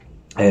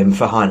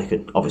 For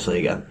Heineken, obviously,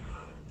 again.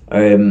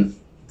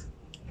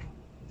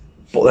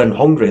 But then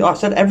Hungary, like I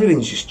said,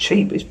 everything's just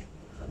cheap. It's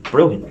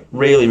brilliant.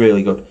 Really,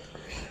 really good.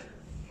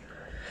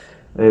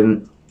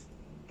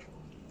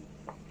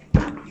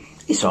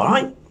 It's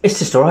alright. It's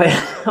just alright.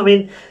 I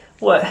mean,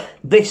 what?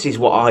 This is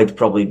what I'd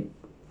probably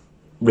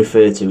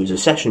refer to as a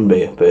session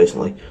beer,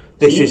 personally.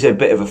 This is a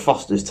bit of a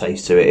Foster's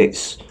taste to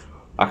it.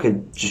 I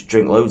could just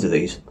drink loads of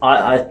these.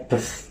 I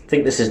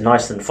think this is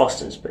nicer than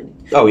Foster's, but...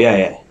 Oh,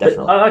 yeah,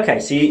 definitely. Okay,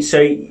 so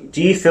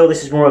do you feel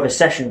this is more of a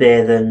session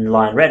beer than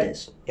Lion Red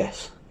is?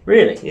 Yes.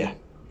 Really? Yeah.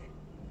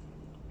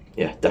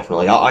 Yeah,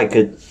 definitely. I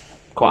could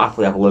quite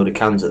happily have a load of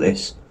cans of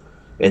this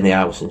in the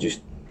house and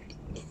just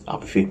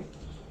have a few.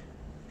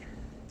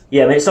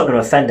 Yeah, I mean, it's not going to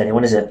offend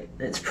anyone, is it?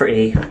 It's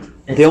pretty...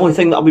 The only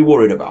thing that I'll be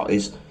worried about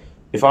is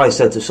if I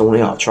said to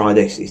someone, try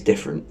this, it's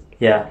different.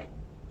 Yeah.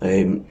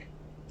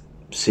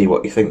 See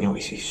what you think.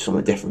 It's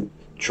something different.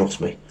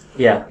 Trust me.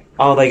 Yeah.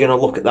 Are they going to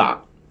look at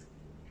that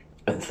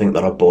and think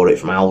that I bought it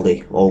from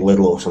Aldi or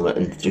Lidl or something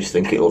and just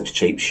think it looks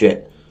cheap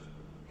shit?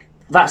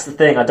 That's the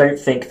thing. I don't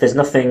think there's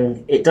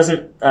nothing. It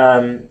doesn't.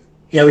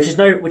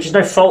 Which is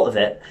no fault of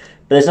it.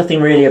 But there's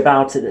nothing really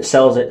about it that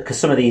sells it, because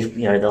some of these,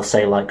 they'll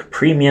say like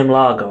premium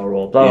lager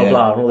or blah blah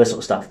blah and all this sort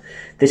of stuff.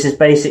 This is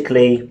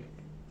basically.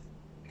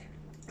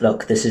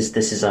 Look, this is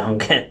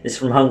It's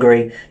from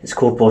Hungary. It's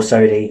called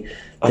Borsodi.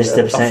 This is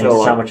the percentage. This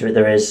is how much of it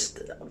there is.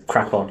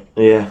 Crack on.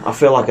 Yeah, I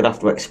feel like I'd have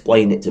to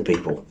explain it to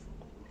people.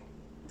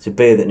 It's a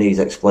beer that needs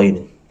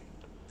explaining.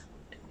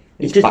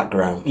 Its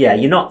background. Yeah,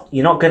 you're not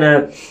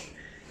gonna.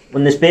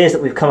 When there's beers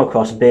that we've come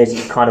across and beers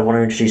that you kind of want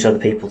to introduce other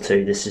people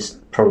to, this is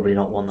probably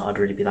not one that I'd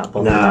really be that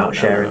bothered about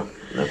sharing.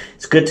 No.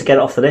 It's good to get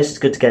it off the list. It's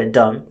good to get it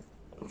done.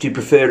 Do you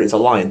prefer it to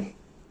Lion?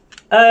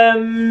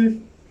 Yeah.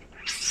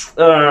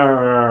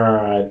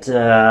 I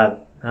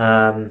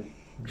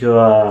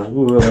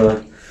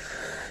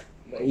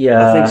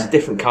think it's a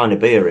different kind of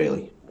beer,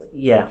 really.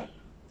 Yeah.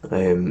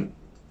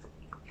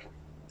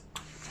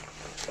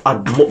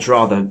 I'd much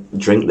rather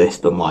drink this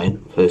than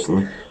Lion,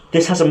 personally.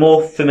 This has a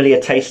more familiar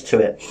taste to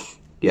it.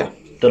 Yeah.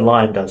 Than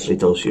Lion does. It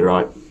does, you're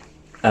right.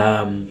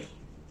 I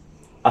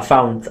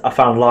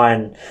found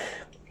Lion.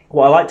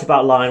 What I liked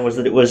about Lion was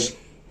that it was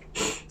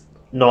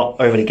not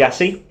overly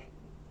gassy.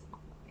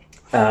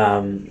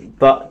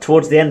 But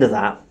towards the end of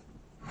that,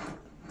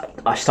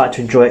 I started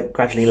to enjoy it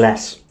gradually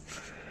less.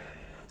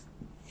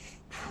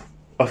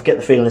 I get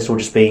the feeling this will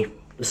just be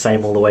the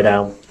same all the way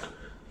down.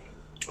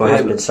 Or it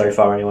has been so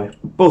far anyway.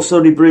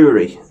 Borsodi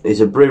Brewery is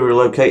a brewery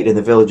located in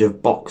the village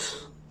of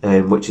Box,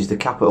 which is the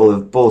capital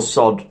of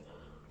Borsod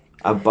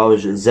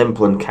Abaj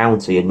Zemplén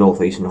County in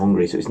northeastern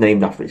Hungary, so it's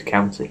named after its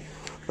county.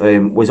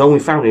 Was only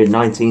founded in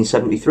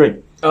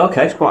 1973. Oh,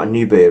 okay. It's quite a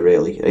new beer,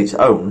 really. It's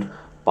owned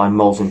by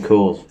Molson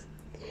Coors.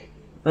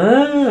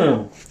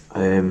 Oh.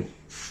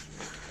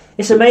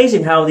 It's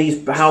amazing how these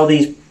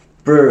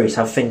breweries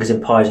have fingers in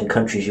pies in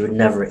countries you would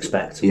never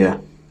expect. Yeah.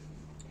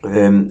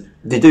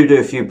 They do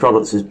a few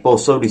products. There's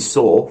Borsodi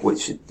Sour,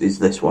 which is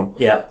this one.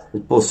 Yeah.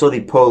 There's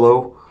Borsodi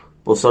Polo,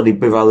 Borsodi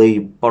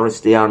Bivali,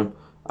 Boristian,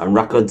 and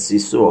Rakodzi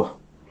Sour.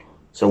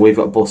 So we've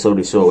got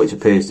Borsodi Sour, which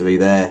appears to be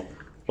their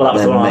Well, that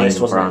was the one on main this,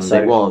 wasn't brand. it?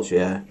 So... It was,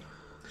 yeah.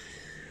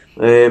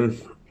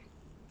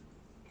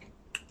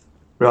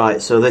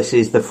 Right, so this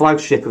is the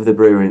flagship of the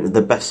brewery,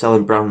 the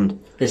best-selling brand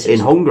in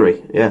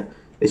Hungary. Yeah,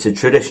 it's a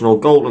traditional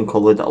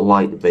golden-coloured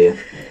light beer.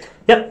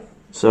 Yep.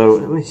 So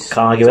can't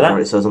argue with that.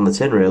 What it says on the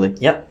tin, really.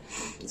 Yep.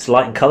 It's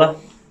light in colour.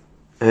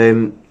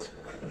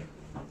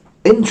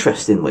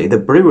 Interestingly, the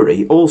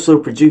brewery also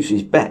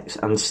produces Beck's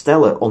and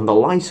Stella under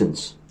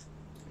licence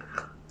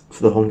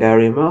for the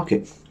Hungarian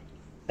market.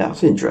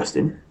 That's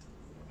interesting.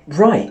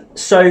 Right.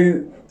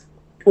 So,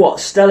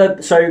 what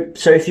Stella? So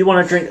if you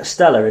want to drink a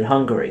Stella in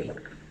Hungary,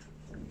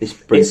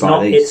 it's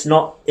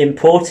not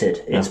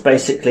imported. It's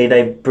basically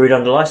they brewed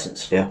under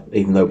licence. Yeah,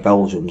 even though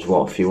Belgium's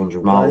a few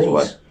hundred miles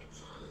away.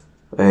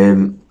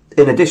 In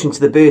addition to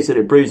the beers that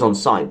it brews on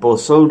site,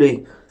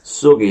 Borsodi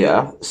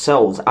Sugia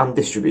sells and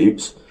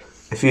distributes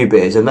a few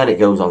beers, and then it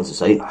goes on to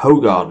say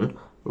Hogarden,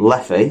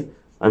 Leffe,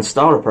 and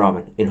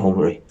Staropramen in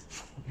Hungary.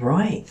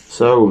 Right.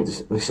 So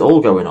this is all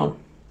going on.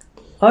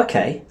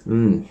 Okay.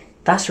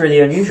 That's really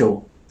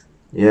unusual.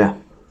 Yeah.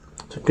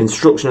 So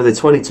construction of the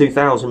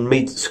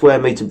 22,000 square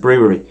metre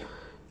brewery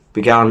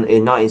began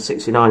in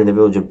 1969 in the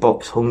village of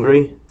Box,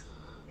 Hungary.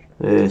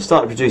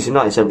 Started producing in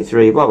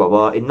 1973, blah blah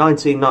blah. In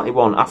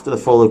 1991, after the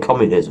fall of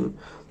communism,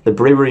 the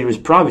brewery was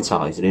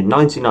privatised, and in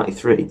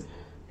 1993,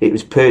 it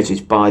was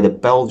purchased by the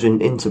Belgian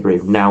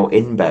Interbrew, now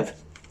InBev.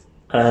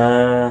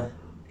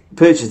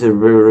 Purchase of the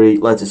brewery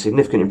led to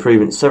significant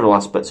improvement in several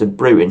aspects of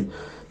brewing,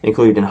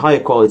 including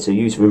higher quality,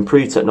 use of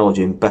improved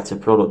technology, and better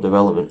product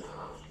development.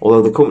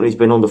 Although the company's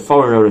been under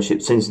foreign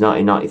ownership since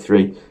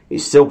 1993, it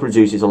still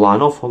produces a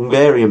line of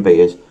Hungarian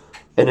beers,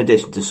 in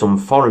addition to some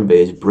foreign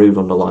beers brewed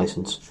under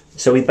licence.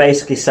 So we're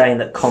basically saying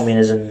that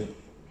communism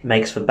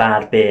makes for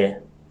bad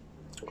beer.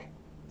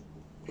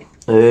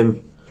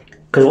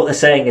 Because what they're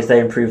saying is they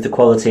improved the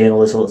quality and all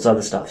this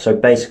other stuff. So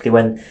basically,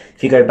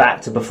 if you go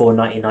back to before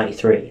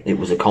 1993, it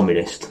was a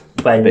communist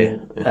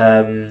beer.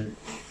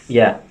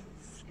 Yeah.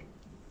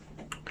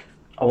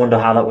 I wonder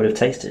how that would have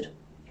tasted.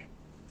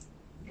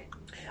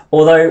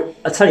 Although,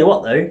 I tell you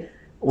what though,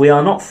 we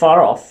are not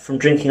far off from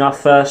drinking our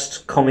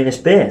first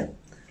communist beer.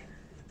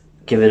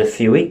 Give it a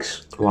few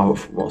weeks. Wow,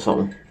 what's that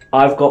one?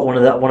 I've got one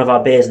of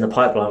our beers in the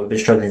pipeline we've been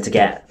struggling to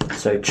get.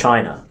 So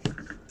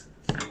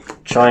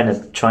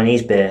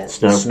Chinese beer,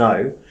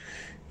 Snow.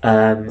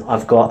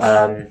 I've got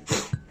a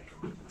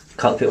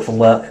couple of people from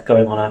work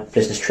going on a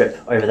business trip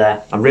over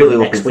there. I'm really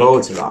looking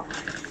forward to that.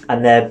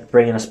 And they're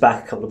bringing us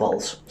back a couple of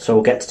bottles, so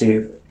we'll get to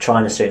do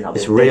China soon.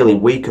 It's really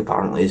weak,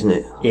 apparently, isn't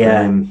it?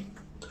 Yeah.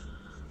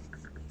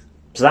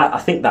 So I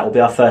think that will be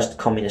our first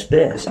communist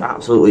beer. It's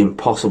absolutely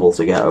impossible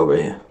to get over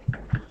here.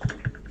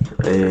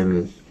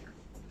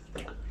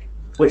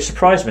 Which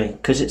surprised me,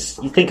 because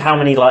you think how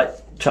many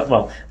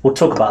well, we'll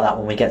talk about that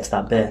when we get to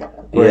that beer.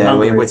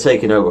 We're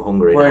taking over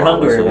Hungary. We're in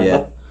Hungary, remember?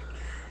 Yeah.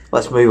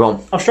 Let's move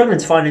on. I'm struggling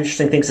to find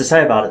interesting things to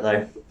say about it,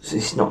 though.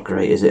 It's not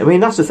great, is it? I mean,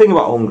 that's the thing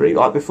about Hungary.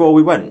 Like, before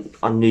we went,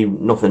 I knew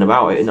nothing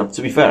about it, and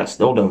to be fair, I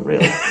still don't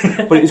really.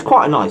 But it was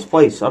quite a nice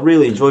place. I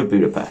really enjoyed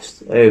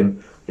Budapest.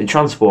 The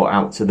transport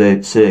out to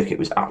the circuit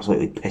was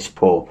absolutely piss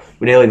poor.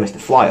 We nearly missed a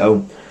flight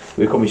home.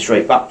 We were coming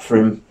straight back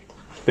from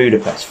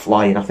Budapest,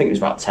 flying. I think it was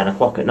about 10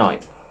 o'clock at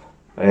night.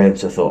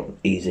 So I thought,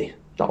 easy,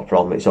 not a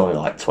problem. It's only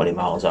like 20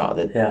 miles out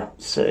of the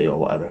city or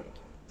whatever.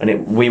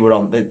 And we were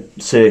on the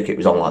circuit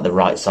was on like the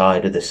right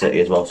side of the city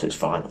as well, so it's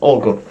fine, all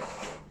good.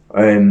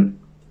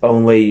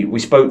 Only we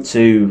spoke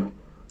to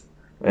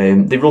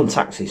they run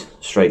taxis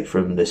straight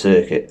from the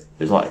circuit.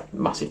 There's like a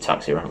massive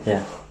taxi rank.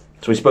 Yeah.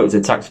 So we spoke to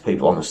the taxi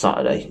people on the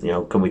Saturday.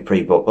 Can we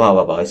pre-book? Blah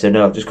blah blah. He said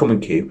no, just come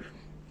and queue.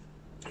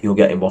 You'll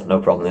get in one,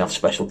 no problem. They have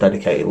special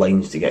dedicated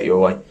lanes to get you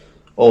away.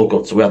 All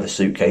good. So we had the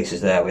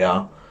suitcases there. We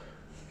are.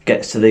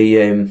 Gets to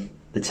the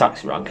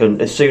taxi rank,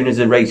 and as soon as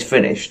the race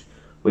finished,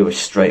 we were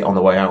straight on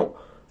the way out.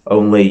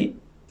 Only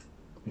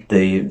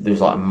there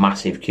was like a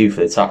massive queue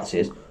for the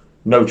taxis.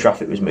 No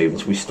traffic was moving,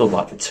 so we stood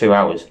like for 2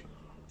 hours.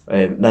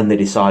 Then they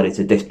decided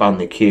to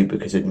disband the queue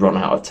because they'd run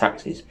out of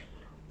taxis.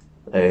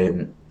 So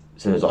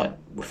it was like,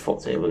 we're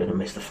fucked here, we're going to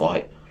miss the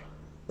flight.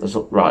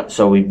 Right,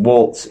 so we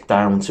walked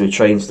down to a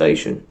train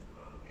station,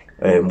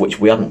 which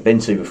we hadn't been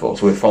to before,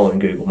 so we were following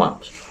Google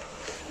Maps.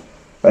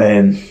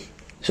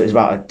 So it's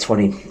about a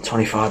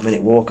 20-25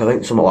 minute walk, I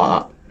think, something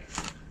like that.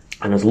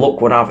 And as luck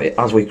would have it,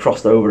 as we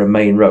crossed over a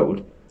main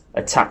road,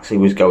 a taxi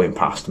was going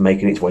past,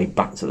 making its way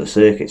back to the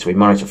circuit. So we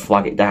managed to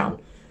flag it down,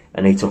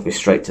 and he took us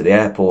straight to the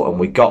airport. And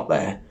we got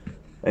there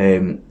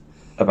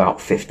about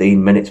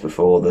 15 minutes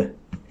before the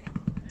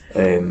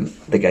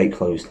gate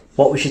closed.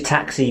 What was your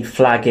taxi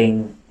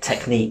flagging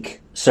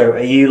technique? So are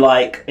you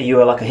like a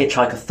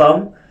hitchhiker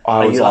thumb?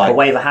 Are you like a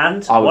wave a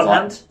hand? I was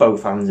hand?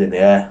 Both hands in the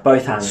air.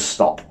 Both hands.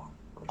 Stop.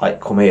 Like,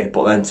 come here.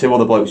 But then two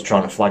other blokes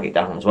trying to flag it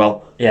down as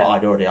well. Yeah. But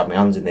I'd already had my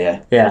hands in the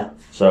air. Yeah.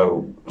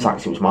 So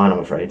taxi was mine, I'm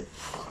afraid.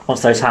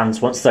 Once those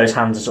hands are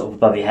sort of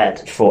above your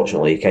head,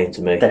 fortunately, it came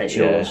to me. Then it's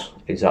yours.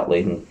 Yeah,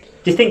 exactly. Do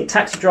you think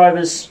taxi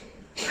drivers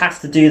have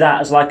to do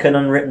that as like an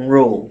unwritten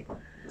rule?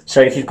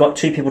 So if you've got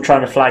two people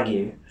trying to flag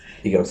you,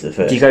 you go to the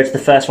first. Do you go to the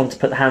first one to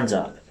put the hands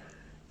up,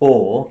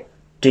 or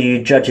do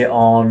you judge it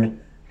on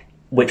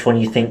which one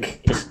you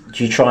think is?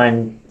 Do you try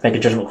and make a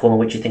judgment call on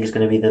which you think is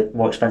going to be the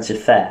more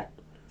expensive fare?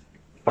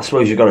 I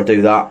suppose you've got to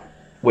do that.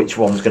 Which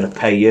one's going to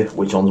pay you?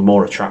 Which one's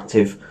more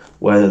attractive?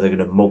 Whether they're going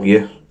to mug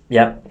you?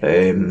 Yeah.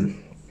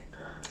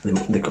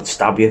 They could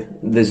stab you.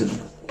 There's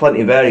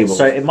plenty of variables.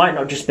 So it might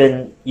not just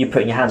been you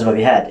putting your hands above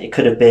your head. It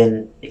could have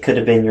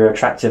been your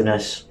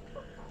attractiveness,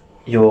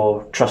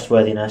 your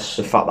trustworthiness.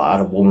 The fact that I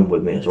had a woman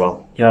with me as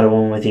well. You had a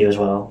woman with you as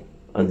well.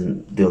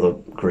 And the other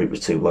group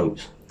was two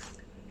blokes.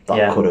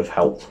 That could have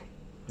helped.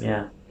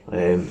 Yeah.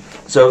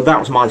 So that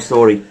was my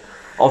story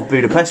of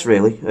Budapest,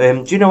 really.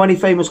 Do you know any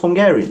famous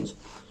Hungarians?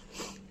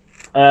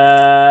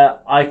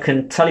 I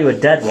can tell you a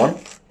dead one.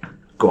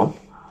 Go on.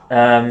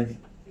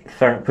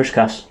 Ferenc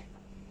Puskás,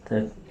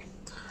 the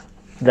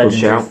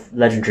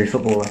legendary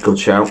footballer. Good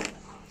shout.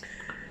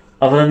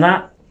 Other than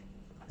that,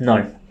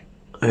 no.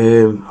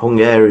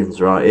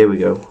 Hungarians, right, here we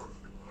go.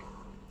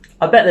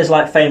 I bet there's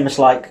like famous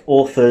like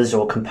authors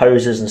or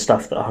composers and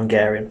stuff that are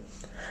Hungarian.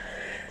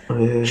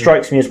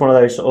 Strikes me as one of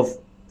those sort of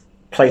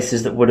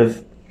places that would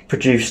have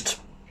produced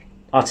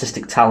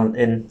artistic talent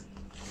in.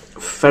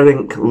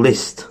 Ferenc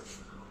Liszt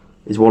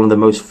is one of the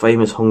most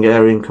famous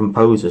Hungarian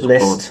composers.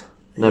 Liszt.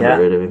 Never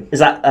heard of him. Is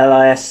that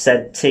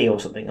L-I-S-Z-T or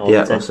something? Or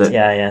Yeah, that's it.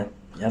 Yeah,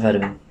 I've heard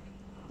of him.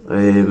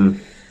 I'm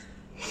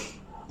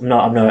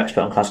no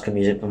expert on classical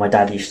music, but my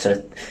dad used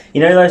to.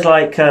 You know those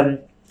like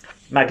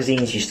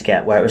magazines you used to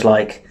get where it was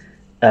like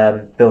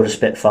Build a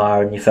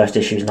Spitfire and your first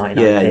issue is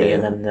 99p,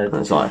 and then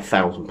that's like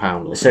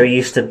 £1,000. So he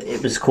used to.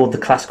 It was called the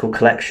Classical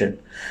Collection.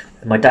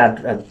 And my dad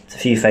had a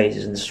few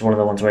phases, and this is one of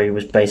the ones where he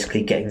was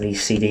basically getting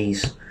these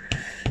CDs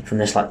from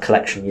this like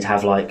collection. You'd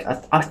have like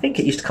I think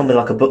it used to come with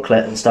like a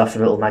booklet and stuff,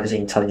 and a little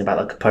magazine telling you about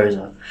the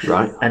composer.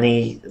 Right.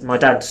 And my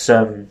dad's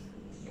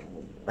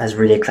has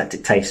really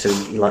eclectic taste, so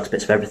he likes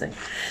bits of everything.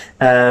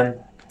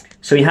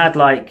 So he had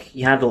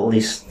all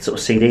these sort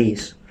of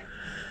CDs.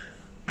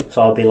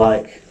 So I'll be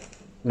like,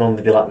 Mum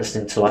would be like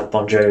listening to like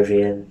Bon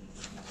Jovi, and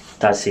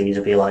Dad's CDs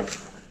would be like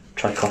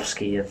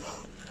Tchaikovsky and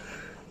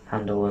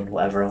Handel and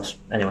whatever else.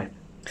 Anyway,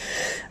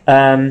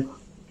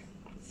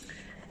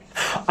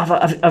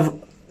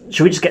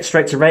 should we just get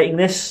straight to rating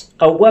this?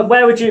 Oh,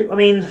 where would you? I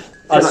mean,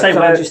 Can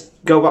I just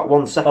go back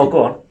 1 second? Oh,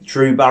 go on.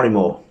 Drew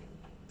Barrymore,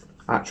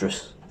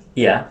 actress.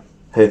 Yeah.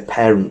 Her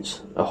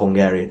parents are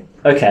Hungarian.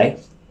 Okay.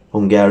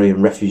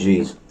 Hungarian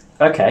refugees.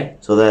 Okay.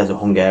 So there's a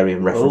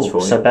Hungarian reference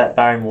for you. So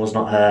Barrymore's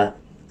not her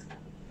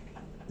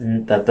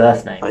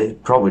birth name?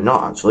 Probably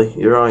not, actually.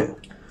 You're right.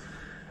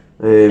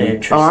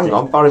 Interesting. Oh, hang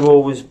on.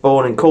 Barrymore was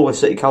born in Culver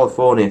City,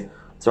 California,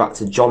 to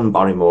actor John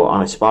Barrymore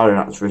and aspiring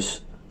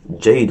actress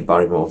Jade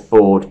Barrymore.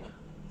 Born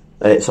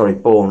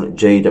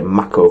Jade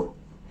Mako.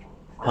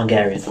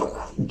 Hungarian.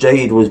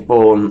 Jade was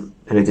born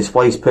in a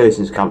displaced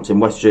persons camp in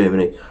West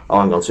Germany. Oh,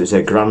 hang on. So it's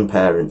her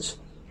grandparents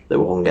that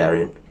were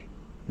Hungarian.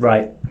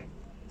 Right.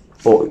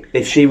 But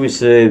if she was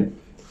to,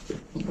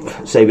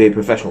 say, be a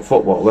professional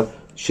footballer,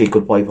 she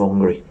could play for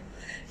Hungary.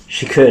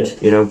 She could.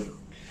 You know.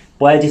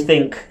 Where do you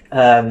think?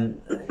 Where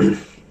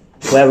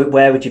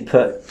would you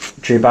put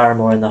Drew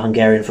Barrymore in the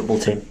Hungarian football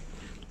team?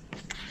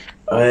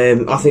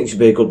 I think she'd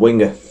be a good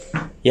winger.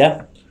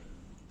 Yeah.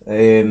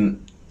 You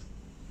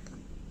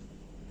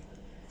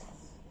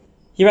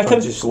reckon?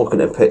 I'm just looking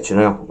at a picture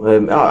now.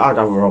 I'd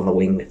have her on the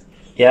wing.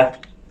 Yeah.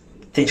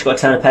 Think she's got a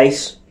turn of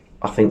pace?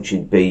 I think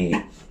she'd be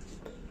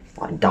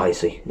like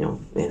dicey, you know,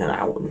 in and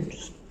out, and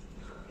just.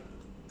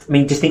 I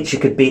mean, do you think she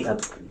could beat a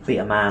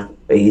man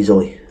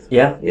Easily.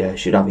 Yeah. Yeah,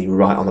 she'd have you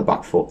right on the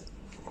back foot.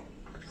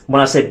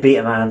 When I say beat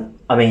a man,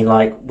 I mean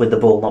like with the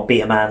ball, not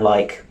beat a man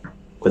like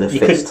with a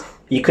fist.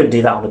 You couldn't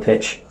do that on the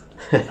pitch.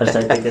 I just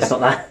don't think it's not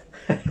that.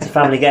 It's a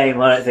family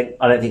game. I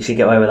don't think she'd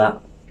get away with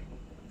that.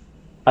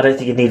 I don't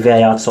think you'd need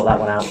VAR to sort that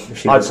one out.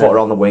 I'd put her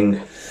on the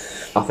wing.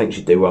 I think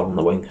she'd do well on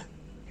the wing.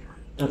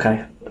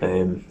 Okay.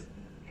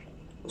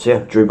 So yeah,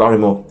 Drew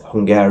Barrymore,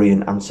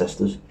 Hungarian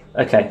ancestors.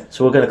 Okay,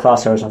 so we're going to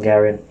class her as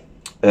Hungarian.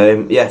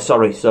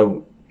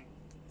 So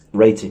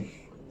rating.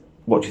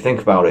 What do you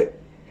think about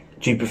it?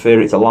 Do you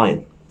prefer it to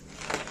Lion?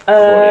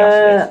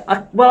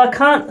 I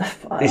can't.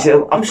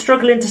 I'm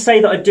struggling to say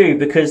that I do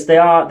because they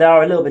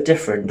are a little bit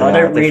different. I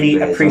don't really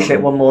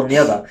appreciate one more than the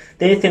other.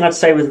 The only thing I'd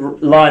say with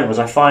Lion was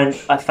I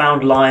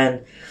found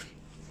Lion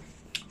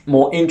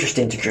more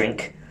interesting to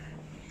drink,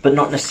 but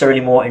not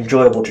necessarily more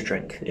enjoyable to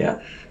drink.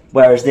 Yeah.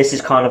 Whereas this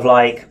is kind of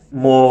like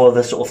more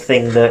the sort of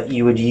thing that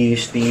you would be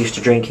used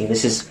to drinking.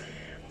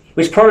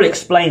 Which probably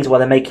explains why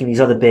they're making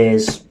these other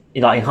beers.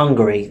 Like in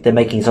Hungary, they're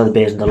making these other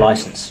beers under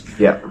license.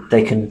 Yeah.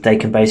 They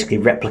can basically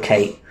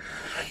replicate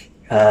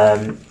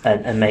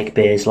and make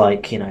beers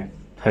like, you know,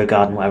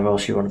 Hoegaarden, whatever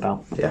else you're on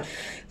about. Yeah.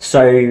 So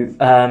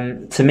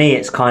to me,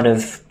 it's kind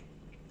of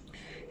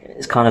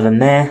a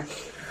meh.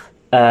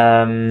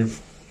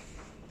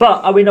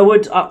 But I mean,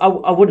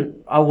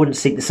 I wouldn't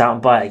seek this out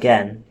and buy it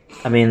again.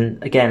 I mean,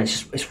 again,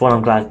 it's one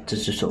I'm glad to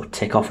just sort of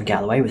tick off and get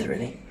out of the way with.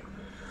 Really,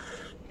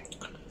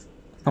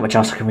 not much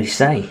else I can really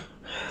say.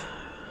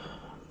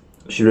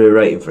 Should we do a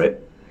rating for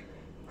it?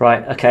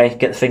 Right. Okay.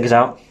 Get the fingers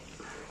out.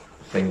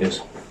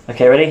 Fingers.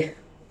 Okay. Ready?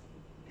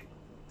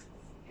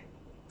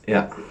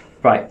 Yeah.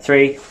 Right.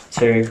 3,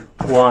 2,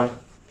 1.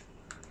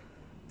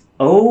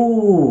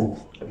 Oh.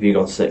 Have you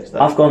gone 6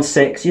 then? I've gone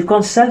 6. You've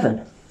gone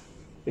 7.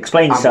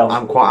 Explain yourself.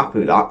 I'm quite happy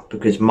with that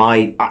because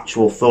my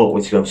actual thought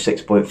was to go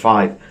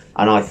 6.5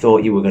 and I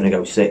thought you were going to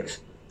go 6.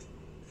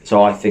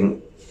 So I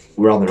think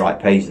we're on the right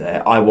page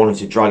there. I wanted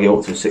to drag it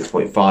up to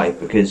 6.5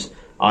 because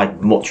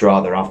I'd much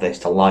rather have this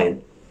to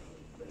Lion.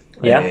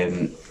 Yeah.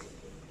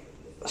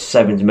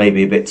 7's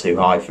maybe a bit too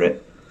high for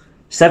it.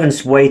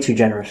 7's way too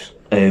generous.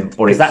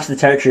 Because that's the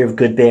territory of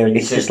good beer and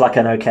it's just like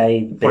an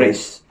okay beer. But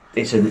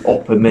it's an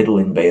upper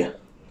middling beer.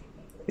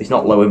 It's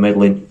not lower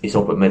middling, it's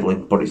upper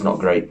middling, but it's not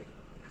great.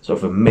 So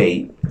for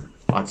me,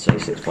 I'd say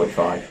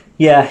 6.5.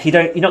 Yeah,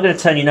 you're not going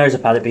to turn your nose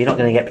up at it, but you're not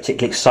going to get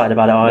particularly excited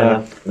about it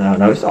either.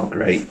 No, it's not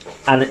great.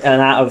 And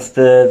out of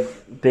the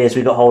beers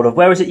we got hold of,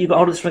 where was it you got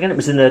hold of this from again?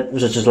 It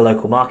was just a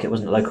local market,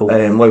 wasn't it? Local,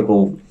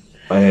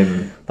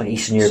 like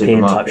Eastern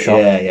European type shop.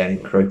 Yeah,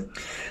 in Crewe.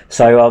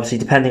 So obviously,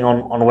 depending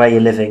on where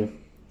you're living,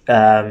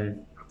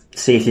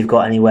 see if you've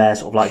got anywhere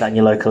sort of like that in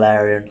your local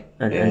area,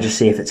 and just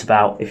see if it's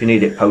about. If you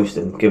need it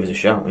posted, give us a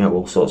shout. Yeah,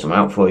 we'll sort some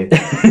out for you.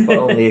 But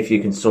only if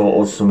you can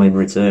sort us some in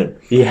return.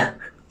 Yeah.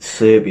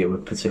 Serbia, we're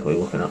particularly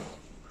looking at.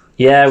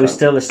 Yeah, there's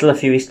still a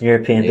few Eastern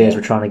European beers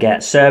we're trying to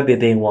get. Serbia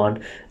being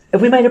one.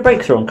 Have we made a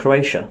breakthrough on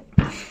Croatia?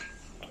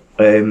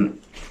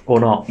 Or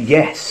not?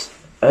 Yes.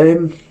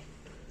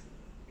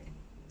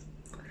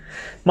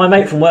 My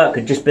mate from work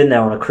had just been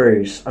there on a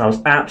cruise, and I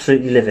was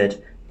absolutely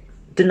livid.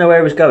 Didn't know where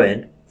he was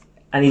going,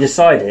 and he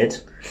decided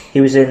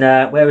he was in.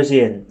 Where was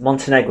he in?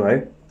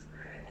 Montenegro.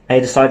 And he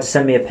decided to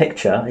send me a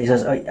picture. He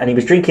says, and he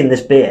was drinking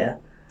this beer,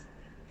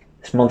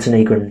 this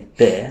Montenegrin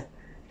beer,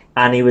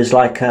 and he was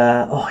like,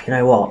 "Oh, you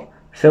know what?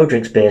 Phil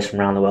drinks beers from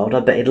around the world. I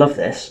bet he'd love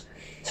this."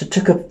 So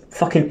took a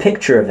fucking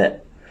picture of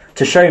it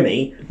to show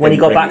me when he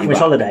got back from his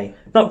holiday.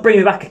 Not bring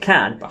me back a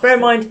can. Bastard. Bear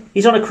in mind,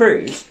 he's on a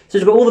cruise, so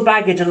he's got all the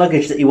baggage and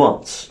luggage that he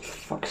wants.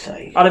 Fuck's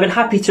sake. I'd have been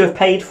happy to have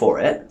paid for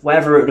it,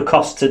 whatever it would have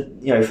cost to,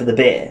 for the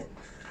beer.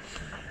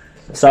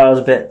 So I was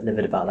a bit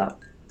livid about that.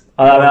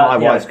 One of my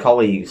wife's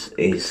colleagues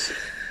is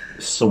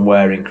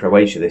somewhere in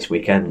Croatia this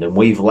weekend, and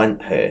we've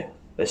lent her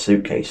a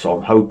suitcase, so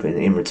I'm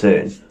hoping in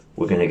return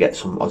we're going to get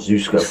some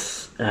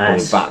Ozusko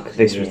coming back.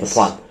 This was the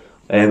plan.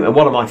 And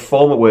one of my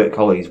former work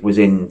colleagues was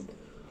in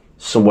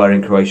somewhere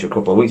in Croatia a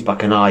couple of weeks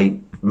back, and I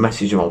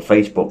messaged him on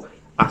Facebook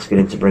asking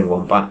him to bring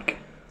one back,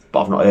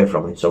 but I've not heard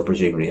from him, so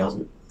presumably he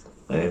hasn't.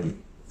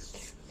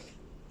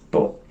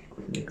 But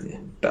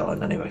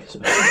Bellend anyway. So.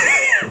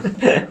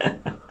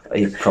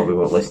 You probably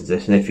won't listen to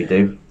this, and if you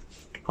do,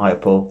 hiya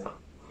Paul.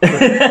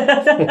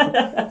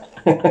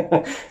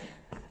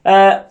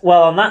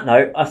 Well, on that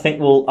note, I think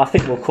we'll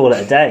call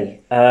it a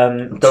day.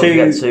 Don't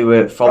forget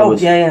to follow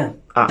us. Yeah.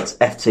 At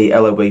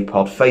FTLOB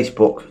Pod,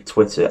 Facebook,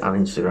 Twitter,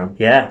 and Instagram.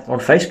 Yeah, we're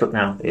on Facebook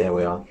now. Yeah,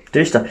 we are.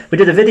 Do stuff. We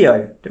did a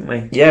video, didn't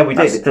we? Yeah, we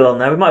That's did. Still on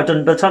there. We might have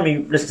done. By the time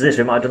you listen to this,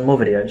 we might have done more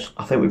videos.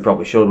 I think we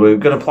probably should. We're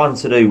going to plan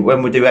to do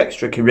when we do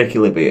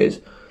extracurricular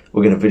beers.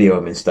 We're going to video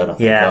them instead. I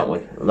think, aren't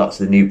we? That's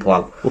the new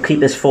plan. We'll keep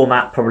this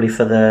format probably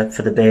for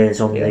the beers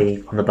on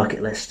the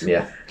bucket list.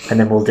 Yeah, and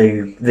then we'll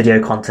do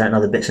video content and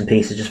other bits and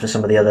pieces just for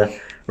some of the other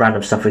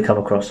random stuff we come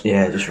across.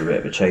 Yeah, just for a bit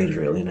of a change,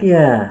 really. Isn't it?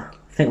 Yeah,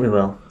 I think we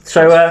will.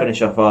 So let's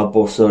finish off our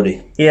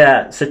Borsodi.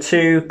 Yeah, so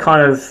two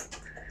kind of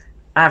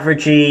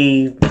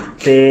averagey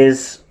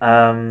beers.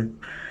 Not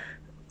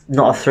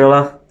a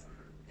thriller,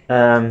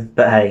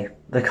 but hey,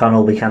 they can't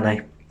all be, can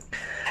they?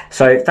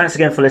 So thanks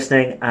again for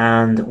listening,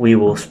 and we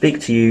will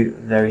speak to you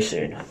very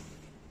soon. All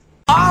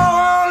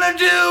I wanna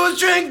do is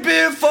drink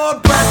beer for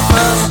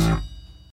breakfast.